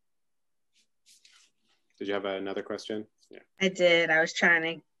 Did you have another question? Yeah. I did. I was trying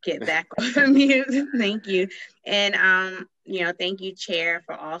to get back on mute. Thank you. And, thank you, Chair,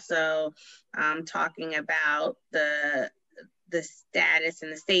 for also talking about the status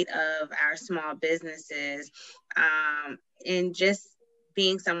and the state of our small businesses, and just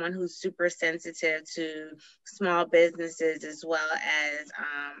being someone who's super sensitive to small businesses as well as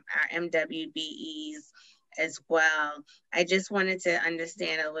our MWBEs as well. I just wanted to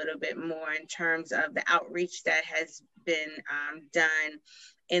understand a little bit more in terms of the outreach that has been done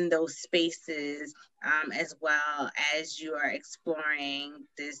in those spaces, as well as you are exploring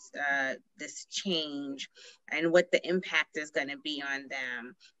this change and what the impact is going to be on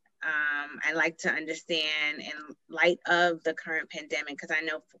them. I like to understand in light of the current pandemic, because I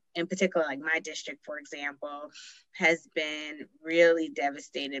know in particular, like my district, for example, has been really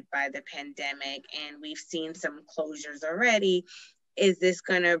devastated by the pandemic, and we've seen some closures already. Is this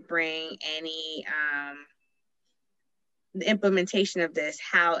going to bring any, the implementation of this,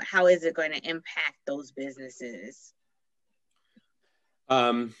 how is it going to impact those businesses?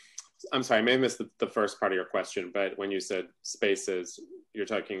 I'm sorry, I may have missed the first part of your question, but when you said spaces, you're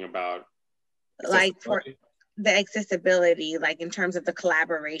talking about like for the accessibility, like in terms of the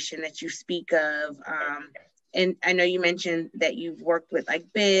collaboration that you speak of. And I know you mentioned that you've worked with like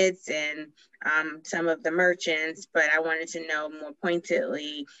bids and some of the merchants, but I wanted to know more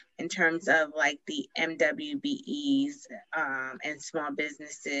pointedly in terms of like the MWBEs and small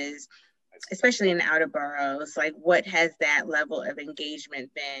businesses, especially in the outer boroughs, like what has that level of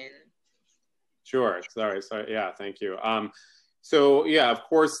engagement been? Sure, sorry, yeah, thank you. So yeah, of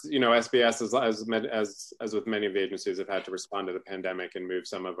course, SBS as with many of the agencies have had to respond to the pandemic and move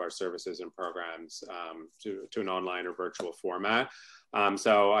some of our services and programs to an online or virtual format.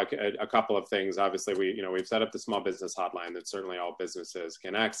 So a couple of things. Obviously, we've set up the small business hotline that certainly all businesses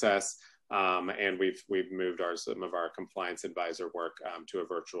can access, and we've moved some of our compliance advisor work to a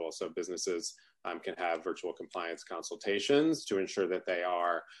virtual, so businesses can have virtual compliance consultations to ensure that they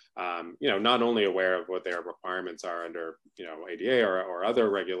are, not only aware of what their requirements are under, ADA or other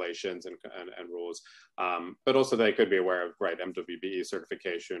regulations and rules, but also they could be aware of, MWBE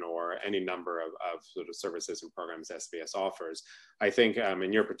certification or any number of sort of services and programs SBS offers. I think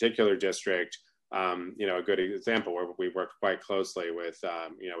in your particular district, a good example where we worked quite closely with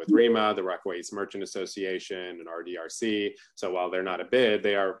REMA, the Rockaway East Merchant Association, and RDRC. So while they're not a bid,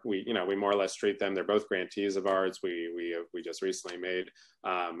 we more or less treat them. They're both grantees of ours. We just recently made,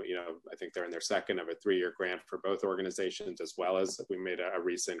 I think they're in their second of a 3-year grant for both organizations, as well as we made a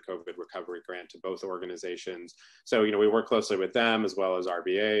recent COVID recovery grant to both organizations. So, we work closely with them as well as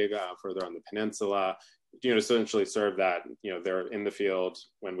RBA further on the peninsula. essentially serve that, they're in the field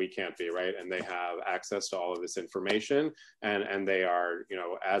when we can't be, right? And they have access to all of this information, and they are,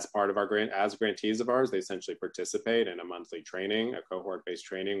 as part of our grant, as grantees of ours, they essentially participate in a monthly training, a cohort-based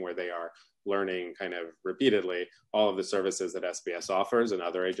training where they are learning kind of repeatedly all of the services that SBS offers and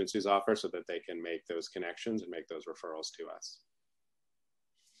other agencies offer so that they can make those connections and make those referrals to us.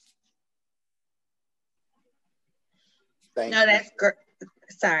 No, that's great.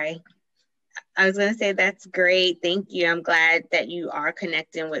 Sorry. I was going to say that's great. Thank you. I'm glad that you are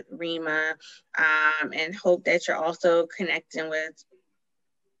connecting with REMA, and hope that you're also connecting with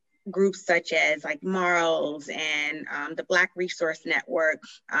groups such as like Marls and the Black Resource Network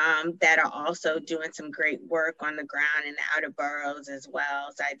that are also doing some great work on the ground in the outer boroughs as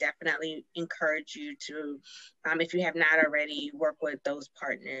well. So I definitely encourage you to, if you have not already, work with those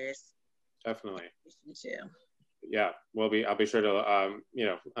partners. Definitely. Too. Yeah, I'll be sure to,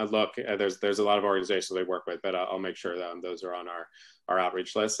 look, there's a lot of organizations we work with, but I'll make sure that those are on our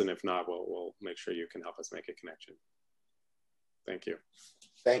outreach list. And if not, we'll make sure you can help us make a connection. Thank you.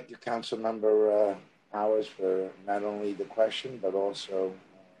 Thank you, Councilmember Powers, for not only the question, but also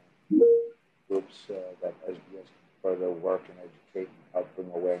groups that SBS can further work and educate and help bring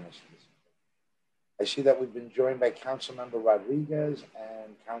awareness to this. I see that we've been joined by Councilmember Rodriguez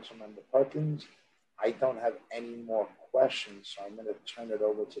and Councilmember Perkins. I don't have any more questions, so I'm going to turn it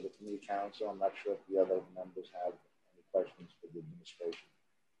over to the Committee Council. I'm not sure if the other members have any questions for the administration.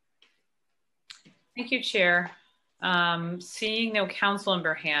 Thank you, Chair. Seeing no council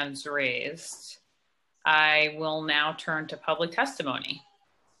member hands raised, I will now turn to public testimony.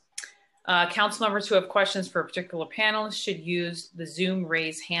 Council members who have questions for a particular panelist should use the Zoom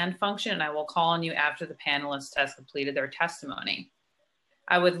raise hand function, and I will call on you after the panelist has completed their testimony.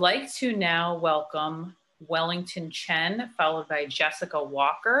 I would like to now welcome Wellington Chen, followed by Jessica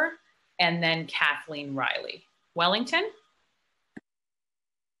Walker, and then Kathleen Riley. Wellington?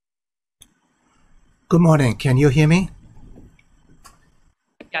 Good morning. Can you hear me?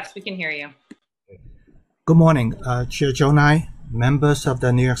 Yes, we can hear you. Good morning, Chair Jonai, members of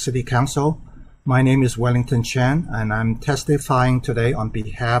the New York City Council. My name is Wellington Chen, and I'm testifying today on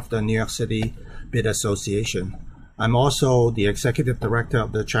behalf of the New York City BID Association. I'm also the Executive Director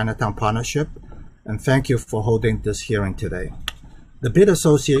of the Chinatown Partnership, and thank you for holding this hearing today. The BID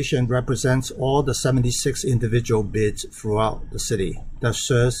Association represents all the 76 individual BIDs throughout the city that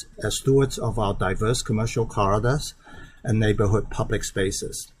serves as stewards of our diverse commercial corridors and neighborhood public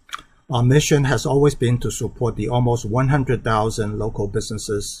spaces. Our mission has always been to support the almost 100,000 local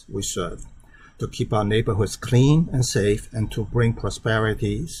businesses we serve, to keep our neighborhoods clean and safe, and to bring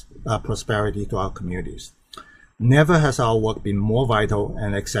prosperity to our communities. Never has our work been more vital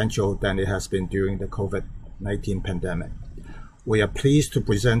and essential than it has been during the COVID-19 pandemic. We are pleased to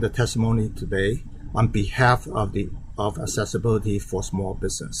present the testimony today on behalf of Accessibility for Small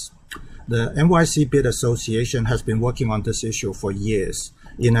Business. The NYCC BID Association has been working on this issue for years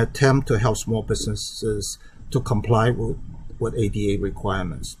in an attempt to help small businesses to comply with ADA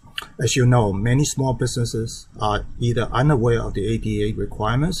requirements. As you know, many small businesses are either unaware of the ADA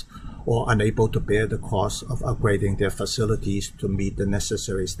requirements or unable to bear the cost of upgrading their facilities to meet the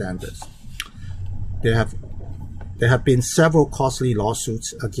necessary standards. There have been several costly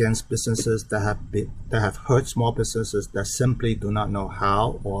lawsuits against businesses that have hurt small businesses that simply do not know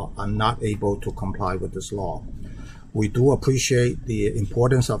how or are not able to comply with this law. We do appreciate the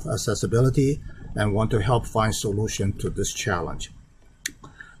importance of accessibility and want to help find solutions to this challenge.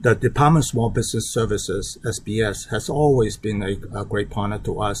 The Department of Small Business Services, SBS, has always been a great partner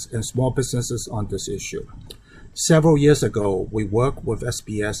to us and small businesses on this issue. Several years ago, we worked with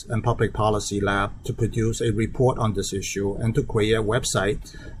SBS and Public Policy Lab to produce a report on this issue and to create a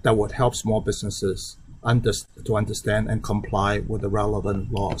website that would help small businesses to understand and comply with the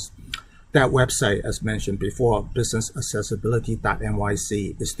relevant laws. That website, as mentioned before,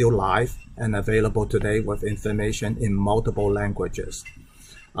 businessaccessibility.nyc, is still live and available today with information in multiple languages.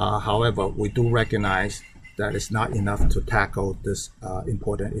 However, we do recognize that it's not enough to tackle this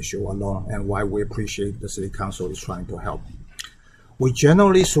important issue alone, and why we appreciate the City Council is trying to help. We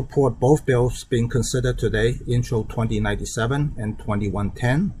generally support both bills being considered today, Intro 2097 and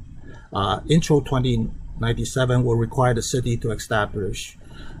 2110. Intro 2097 will require the city to establish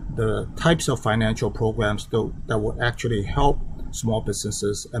the types of financial programs that will actually help small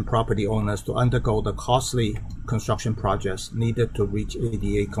businesses and property owners to undergo the costly construction projects needed to reach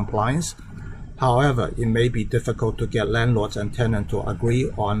ADA compliance. However, it may be difficult to get landlords and tenants to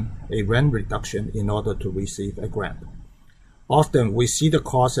agree on a rent reduction in order to receive a grant. Often, we see the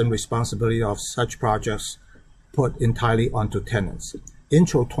cost and responsibility of such projects put entirely onto tenants.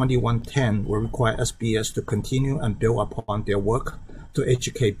 Intro 2110 will require SBS to continue and build upon their work to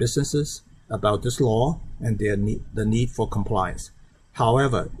educate businesses about this law and the need for compliance.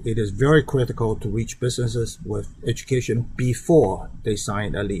 However, it is very critical to reach businesses with education before they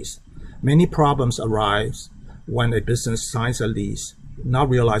sign a lease. Many problems arise when a business signs a lease, not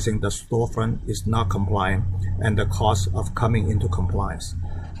realizing the storefront is not compliant and the cost of coming into compliance.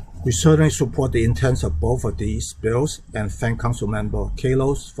 We certainly support the intents of both of these bills and thank Councilmember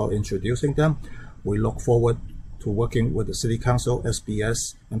Kalos for introducing them. We look forward to working with the City Council,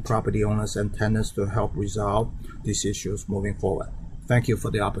 SBS, and property owners and tenants to help resolve these issues moving forward. Thank you for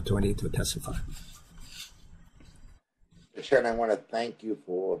the opportunity to testify. Mr. Chair, and I want to thank you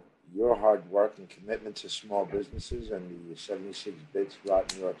for your hard work and commitment to small businesses and the 76 bids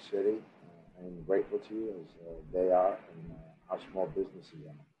throughout New York City. I'm grateful to you as they are and our small businesses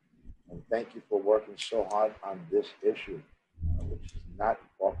are. And thank you for working so hard on this issue, which is not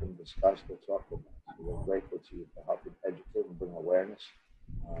often discussed or talked about. So we're grateful to you for helping educate and bring awareness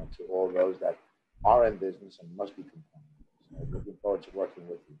to all those that are in business and must be compliant. So I'm looking forward to working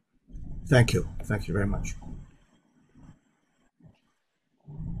with you. Thank you. Thank you very much.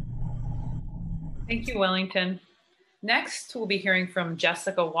 Thank you, Wellington. Next, we'll be hearing from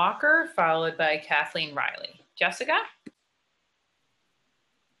Jessica Walker, followed by Kathleen Riley. Jessica?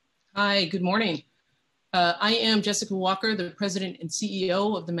 Hi, good morning. I am Jessica Walker, the President and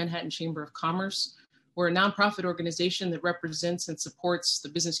CEO of the Manhattan Chamber of Commerce. We're a nonprofit organization that represents and supports the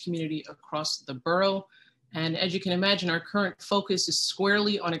business community across the borough. And as you can imagine, our current focus is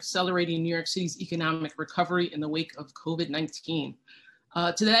squarely on accelerating New York City's economic recovery in the wake of COVID-19.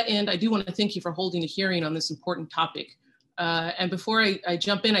 To that end, I do want to thank you for holding a hearing on this important topic. And before I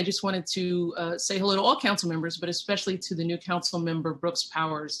jump in, I just wanted to say hello to all council members, but especially to the new council member, Brooks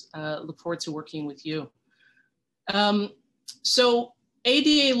Powers. Look forward to working with you. So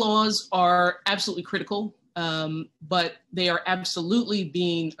ADA laws are absolutely critical, but they are absolutely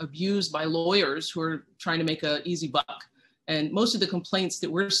being abused by lawyers who are trying to make an easy buck. And most of the complaints that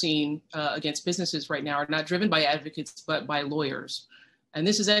we're seeing against businesses right now are not driven by advocates, but by lawyers. And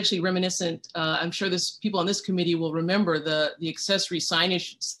this is actually reminiscent, I'm sure people on this committee will remember the accessory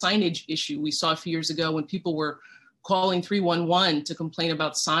signage issue we saw a few years ago when people were calling 311 to complain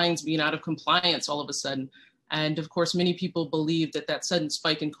about signs being out of compliance all of a sudden. And of course, many people believed that that sudden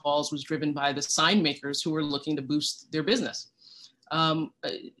spike in calls was driven by the sign makers who were looking to boost their business.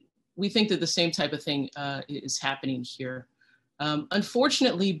 We think that the same type of thing is happening here.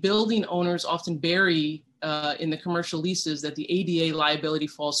 Unfortunately, building owners often bury in the commercial leases that the ADA liability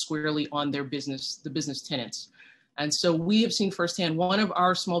falls squarely on the business tenants. And so we have seen firsthand, one of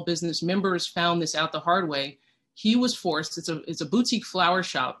our small business members found this out the hard way. He was forced, it's a boutique flower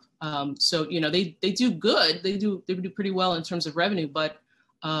shop. So, you know, they do good, they do pretty well in terms of revenue, but,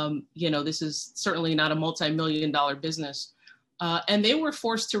 you know, this is certainly not a multi-million-dollar business. And they were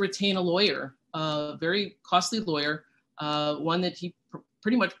forced to retain a lawyer, a very costly lawyer, one that he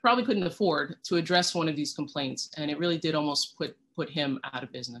pretty much probably couldn't afford to address one of these complaints. And it really did almost put him out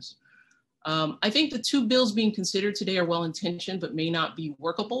of business. I think the two bills being considered today are well-intentioned, but may not be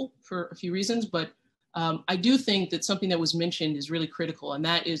workable for a few reasons. But I do think that something that was mentioned is really critical, and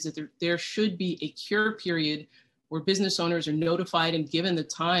that is that there should be a cure period where business owners are notified and given the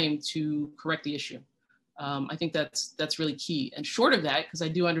time to correct the issue. I think that's really key. And short of that, because I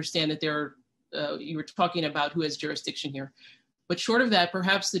do understand that you were talking about who has jurisdiction here, but short of that,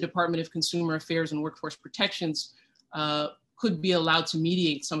 perhaps the Department of Consumer Affairs and Workforce Protections could be allowed to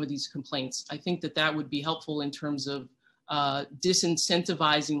mediate some of these complaints. I think that would be helpful in terms of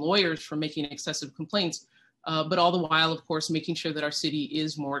disincentivizing lawyers from making excessive complaints, but all the while, of course, making sure that our city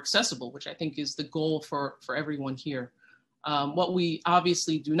is more accessible, which I think is the goal for everyone here. What we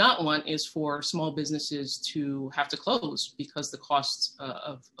obviously do not want is for small businesses to have to close because the costs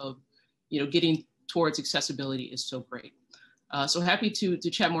of getting towards accessibility is so great. So happy to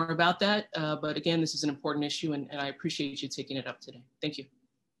chat more about that. But again, this is an important issue and I appreciate you taking it up today. Thank you.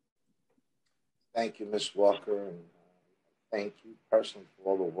 Thank you, Ms. Walker, and thank you personally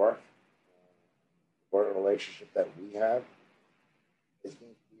for all the work, relationship that we have. I think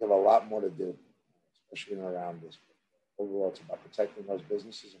we have a lot more to do, especially in around this. Overall, it's about protecting those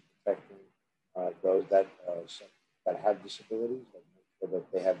businesses and protecting those that have disabilities, and make sure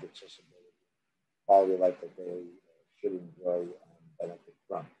that they have the accessibility, quality of life that they should enjoy and benefit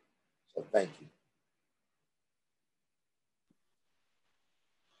from. So thank you.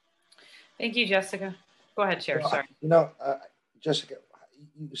 Thank you, Jessica. Go ahead, Chair. Sorry. Jessica,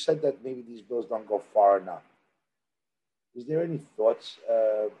 you said that maybe these bills don't go far enough. Is there any thoughts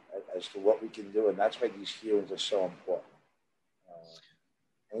as to what we can do? And that's why these hearings are so important.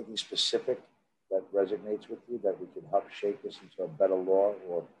 anything specific that resonates with you that we can help shape this into a better law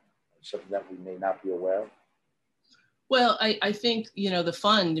or something that we may not be aware of? Well, I think, the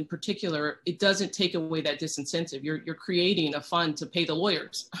fund in particular, it doesn't take away that disincentive. You're creating a fund to pay the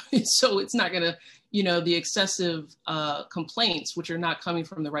lawyers. So it's not going to, the excessive complaints, which are not coming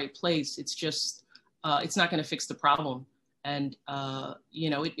from the right place. It's just, it's not going to fix the problem. And,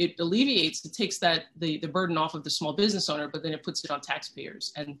 it alleviates, it takes the burden off of the small business owner, but then it puts it on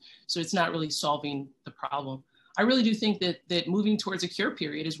taxpayers. And so it's not really solving the problem. I really do think that moving towards a cure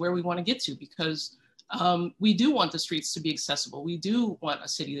period is where we want to get to, because we do want the streets to be accessible. We do want a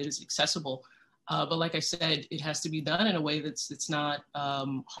city that is accessible. But like I said, it has to be done in a way that's not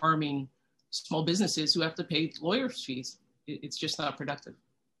harming small businesses who have to pay lawyers' fees. It's just not productive.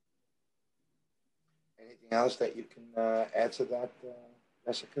 Anything else that you can add to that,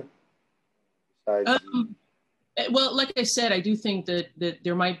 Jessica? Besides well, like I said, I do think that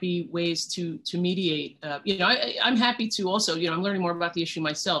there might be ways to mediate. I'm happy to also, I'm learning more about the issue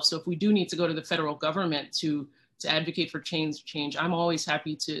myself. So if we do need to go to the federal government to advocate for change, I'm always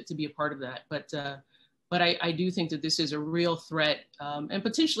happy to be a part of that. But I do think that this is a real threat. And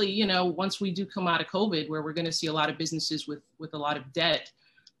potentially, once we do come out of COVID, where we're going to see a lot of businesses with a lot of debt,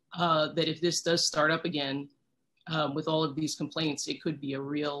 that if this does start up again with all of these complaints, it could be a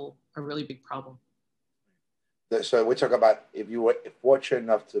really big problem. So we talk about if you were fortunate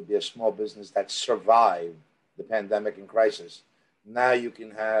enough to be a small business that survived the pandemic and crisis, now you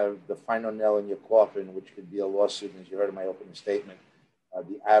can have the final nail in your coffin, which could be a lawsuit, as you heard in my opening statement,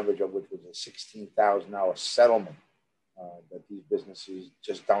 the average of which was a $16,000 settlement that these businesses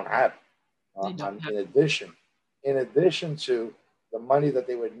just don't have. In addition to the money that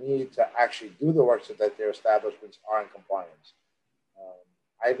they would need to actually do the work so that their establishments are in compliance.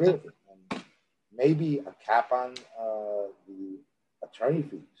 I agree with it. Maybe a cap on the attorney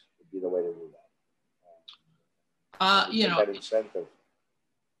fees would be the way to do that. That incentive.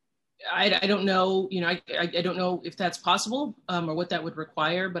 I don't know, I don't know if that's possible or what that would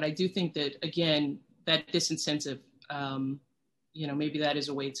require, but I do think that, again, that disincentive, maybe that is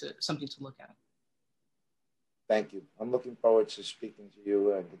a way something to look at. Thank you. I'm looking forward to speaking to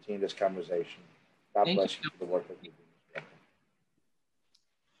you and continue this conversation. God bless you for the work that you do.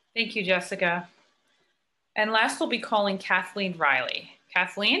 Thank you, Jessica. And last, we'll be calling Kathleen Riley.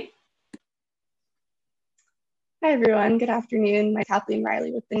 Kathleen? Hi, everyone. Good afternoon. I'm Kathleen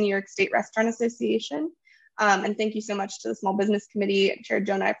Riley with the New York State Restaurant Association. And thank you so much to the Small Business Committee, Chair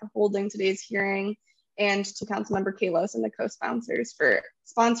Jonai, for holding today's hearing, and to Councilmember Kalos and the co-sponsors for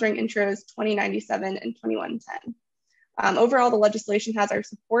sponsoring intros 2097 and 2110. Overall, the legislation has our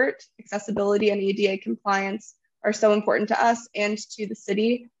support. Accessibility and ADA compliance are so important to us and to the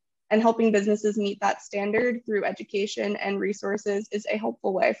city, and helping businesses meet that standard through education and resources is a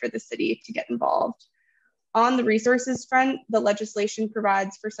helpful way for the city to get involved. On the resources front, the legislation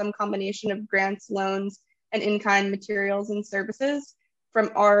provides for some combination of grants, loans, and in-kind materials and services.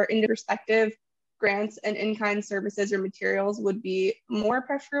 From our perspective, grants and in-kind services or materials would be more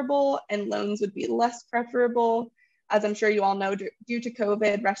preferable and loans would be less preferable. As I'm sure you all know, due to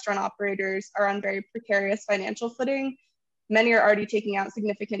COVID, restaurant operators are on very precarious financial footing. Many are already taking out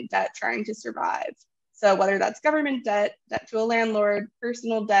significant debt trying to survive. So whether that's government debt, debt to a landlord,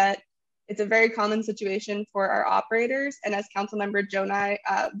 personal debt, it's a very common situation for our operators. And as Councilmember Jonai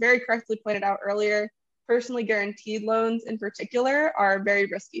very correctly pointed out earlier, personally guaranteed loans in particular are very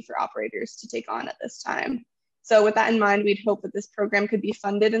risky for operators to take on at this time. So with that in mind, we'd hope that this program could be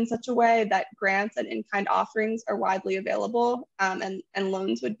funded in such a way that grants and in-kind offerings are widely available, and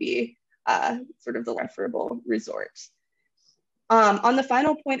loans would be sort of the preferable resort. On the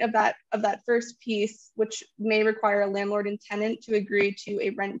final point of that first piece, which may require a landlord and tenant to agree to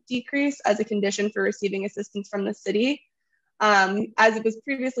a rent decrease as a condition for receiving assistance from the city, as it was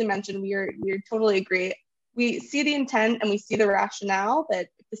previously mentioned, we totally agree. We see the intent and we see the rationale that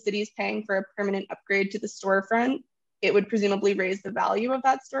if the city is paying for a permanent upgrade to the storefront, it would presumably raise the value of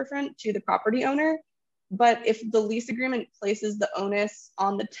that storefront to the property owner. But if the lease agreement places the onus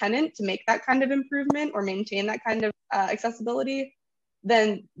on the tenant to make that kind of improvement or maintain that kind of accessibility,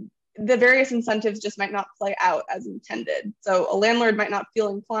 then the various incentives just might not play out as intended. So a landlord might not feel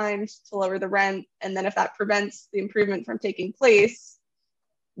inclined to lower the rent, and then if that prevents the improvement from taking place,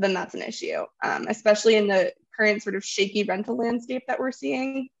 then that's an issue, especially in the current sort of shaky rental landscape that we're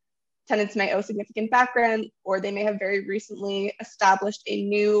seeing. Tenants may owe significant back rent, or they may have very recently established a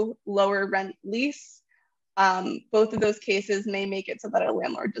new lower rent lease. Both of those cases may make it so that a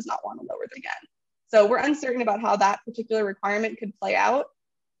landlord does not want to lower it again. So we're uncertain about how that particular requirement could play out.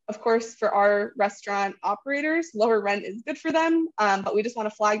 Of course, for our restaurant operators, lower rent is good for them, but we just want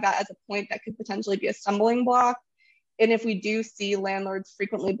to flag that as a point that could potentially be a stumbling block. And if we do see landlords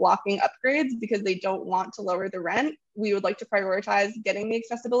frequently blocking upgrades because they don't want to lower the rent, we would like to prioritize getting the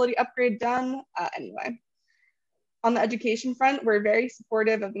accessibility upgrade done anyway. On the education front, we're very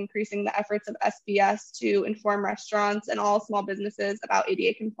supportive of increasing the efforts of SBS to inform restaurants and all small businesses about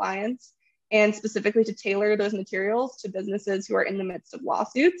ADA compliance, and specifically to tailor those materials to businesses who are in the midst of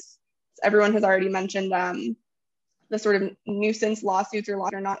lawsuits. So everyone has already mentioned the sort of nuisance lawsuits or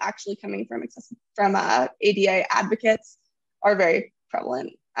lawsuits are not actually coming from ADA advocates are very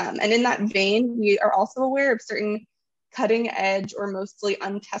prevalent. And in that vein, we are also aware of certain cutting edge or mostly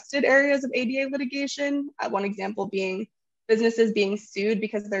untested areas of ADA litigation. One example being businesses being sued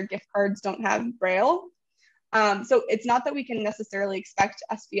because their gift cards don't have Braille. So it's not that we can necessarily expect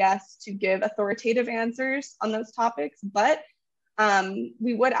SBS to give authoritative answers on those topics, but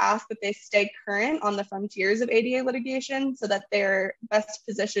we would ask that they stay current on the frontiers of ADA litigation so that they're best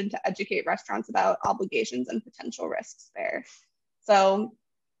positioned to educate restaurants about obligations and potential risks there. So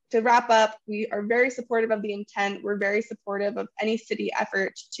to wrap up, we are very supportive of the intent. We're very supportive of any city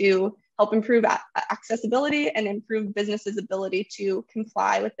effort to help improve accessibility and improve businesses' ability to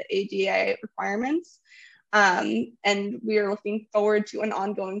comply with the ADA requirements. And we are looking forward to an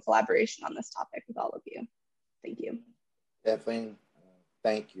ongoing collaboration on this topic with all of you. Thank you. Kathleen,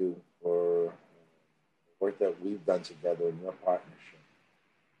 thank you for the work that we've done together in your partnership.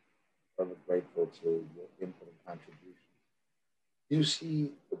 I'm grateful to your input and contribution. Do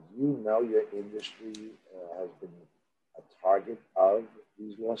you know your industry has been a target of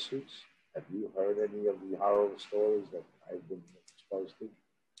these lawsuits? Have you heard any of the horrible stories that I've been exposed to?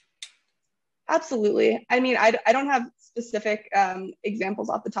 Absolutely. I mean, I don't have specific examples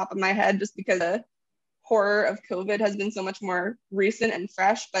off the top of my head just because the horror of COVID has been so much more recent and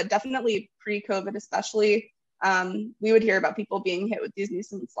fresh, but definitely pre-COVID especially, we would hear about people being hit with these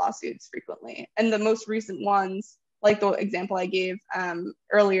nuisance lawsuits frequently. And the most recent ones, like the example I gave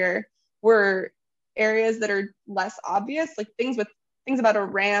earlier, were areas that are less obvious, like things about a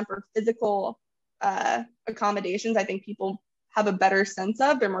ramp or physical accommodations. I think people have a better sense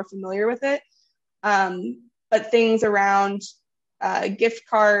of, they're more familiar with it. But things around gift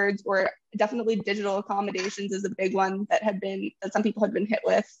cards or definitely digital accommodations is a big one that some people have been hit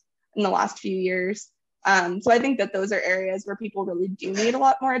with in the last few years. So I think that those are areas where people really do need a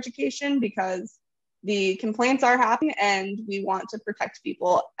lot more education because the complaints are happening and we want to protect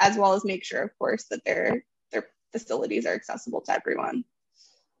people as well as make sure, of course, that their facilities are accessible to everyone.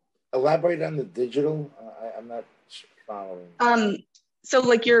 Elaborate on the digital. I'm not following. So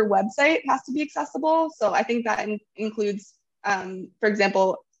like your website has to be accessible. So I think that includes, for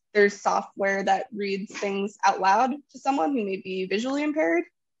example, there's software that reads things out loud to someone who may be visually impaired.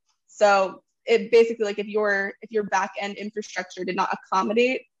 So it basically, like if your back end infrastructure did not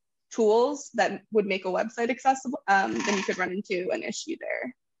accommodate tools that would make a website accessible, then you could run into an issue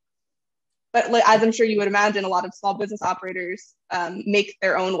there. But like, as I'm sure you would imagine, a lot of small business operators make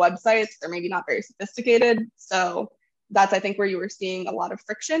their own websites. They're maybe not very sophisticated. So that's, I think, where you were seeing a lot of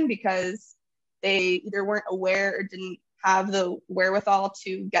friction because they either weren't aware or didn't have the wherewithal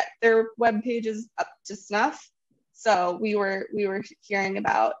to get their web pages up to snuff. So we were hearing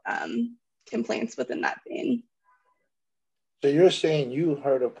about complaints within that vein. So you're saying you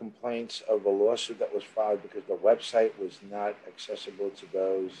heard of complaints of a lawsuit that was filed because the website was not accessible to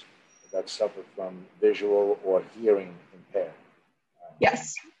those that suffer from visual or hearing impaired?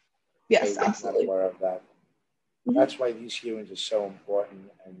 Yes. Yes, I was absolutely. not aware of that. Mm-hmm. That's why these hearings are so important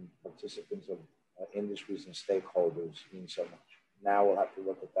and participants of industries and stakeholders mean so much. Now we'll have to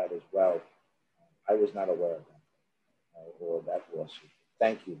look at that as well. I was not aware of that or that lawsuit.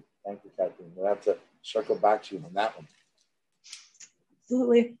 Thank you. Thank you, Kathleen. We'll have to circle back to you on that one.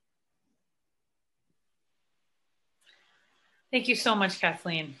 Absolutely. Thank you so much,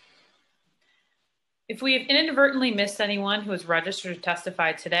 Kathleen. If we have inadvertently missed anyone who is registered to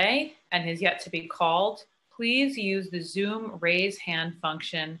testify today and has yet to be called, please use the Zoom raise hand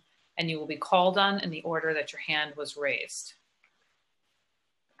function and you will be called on in the order that your hand was raised.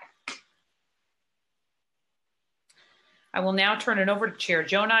 I will now turn it over to Chair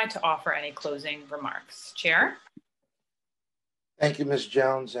Jonai to offer any closing remarks. Chair? Thank you, Ms.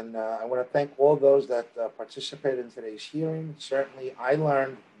 Jones, and I want to thank all those that participated in today's hearing. Certainly, I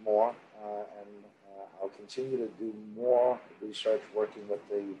learned more, and I'll continue to do more research working with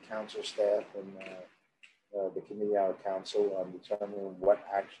the council staff and the committee on council on determining what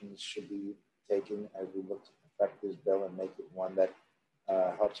actions should be taken as we look to perfect this bill and make it one that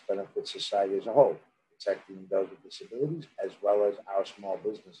helps benefit society as a whole. protecting those with disabilities as well as our small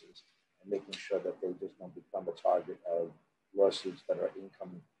businesses and making sure that they just don't become a target of lawsuits that are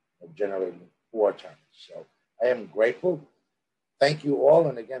income generating for attorneys. So I am grateful. Thank you all.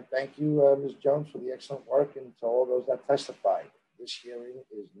 And again, thank you, Ms. Jones, for the excellent work and to all those that testified. This hearing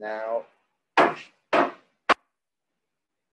is now finished.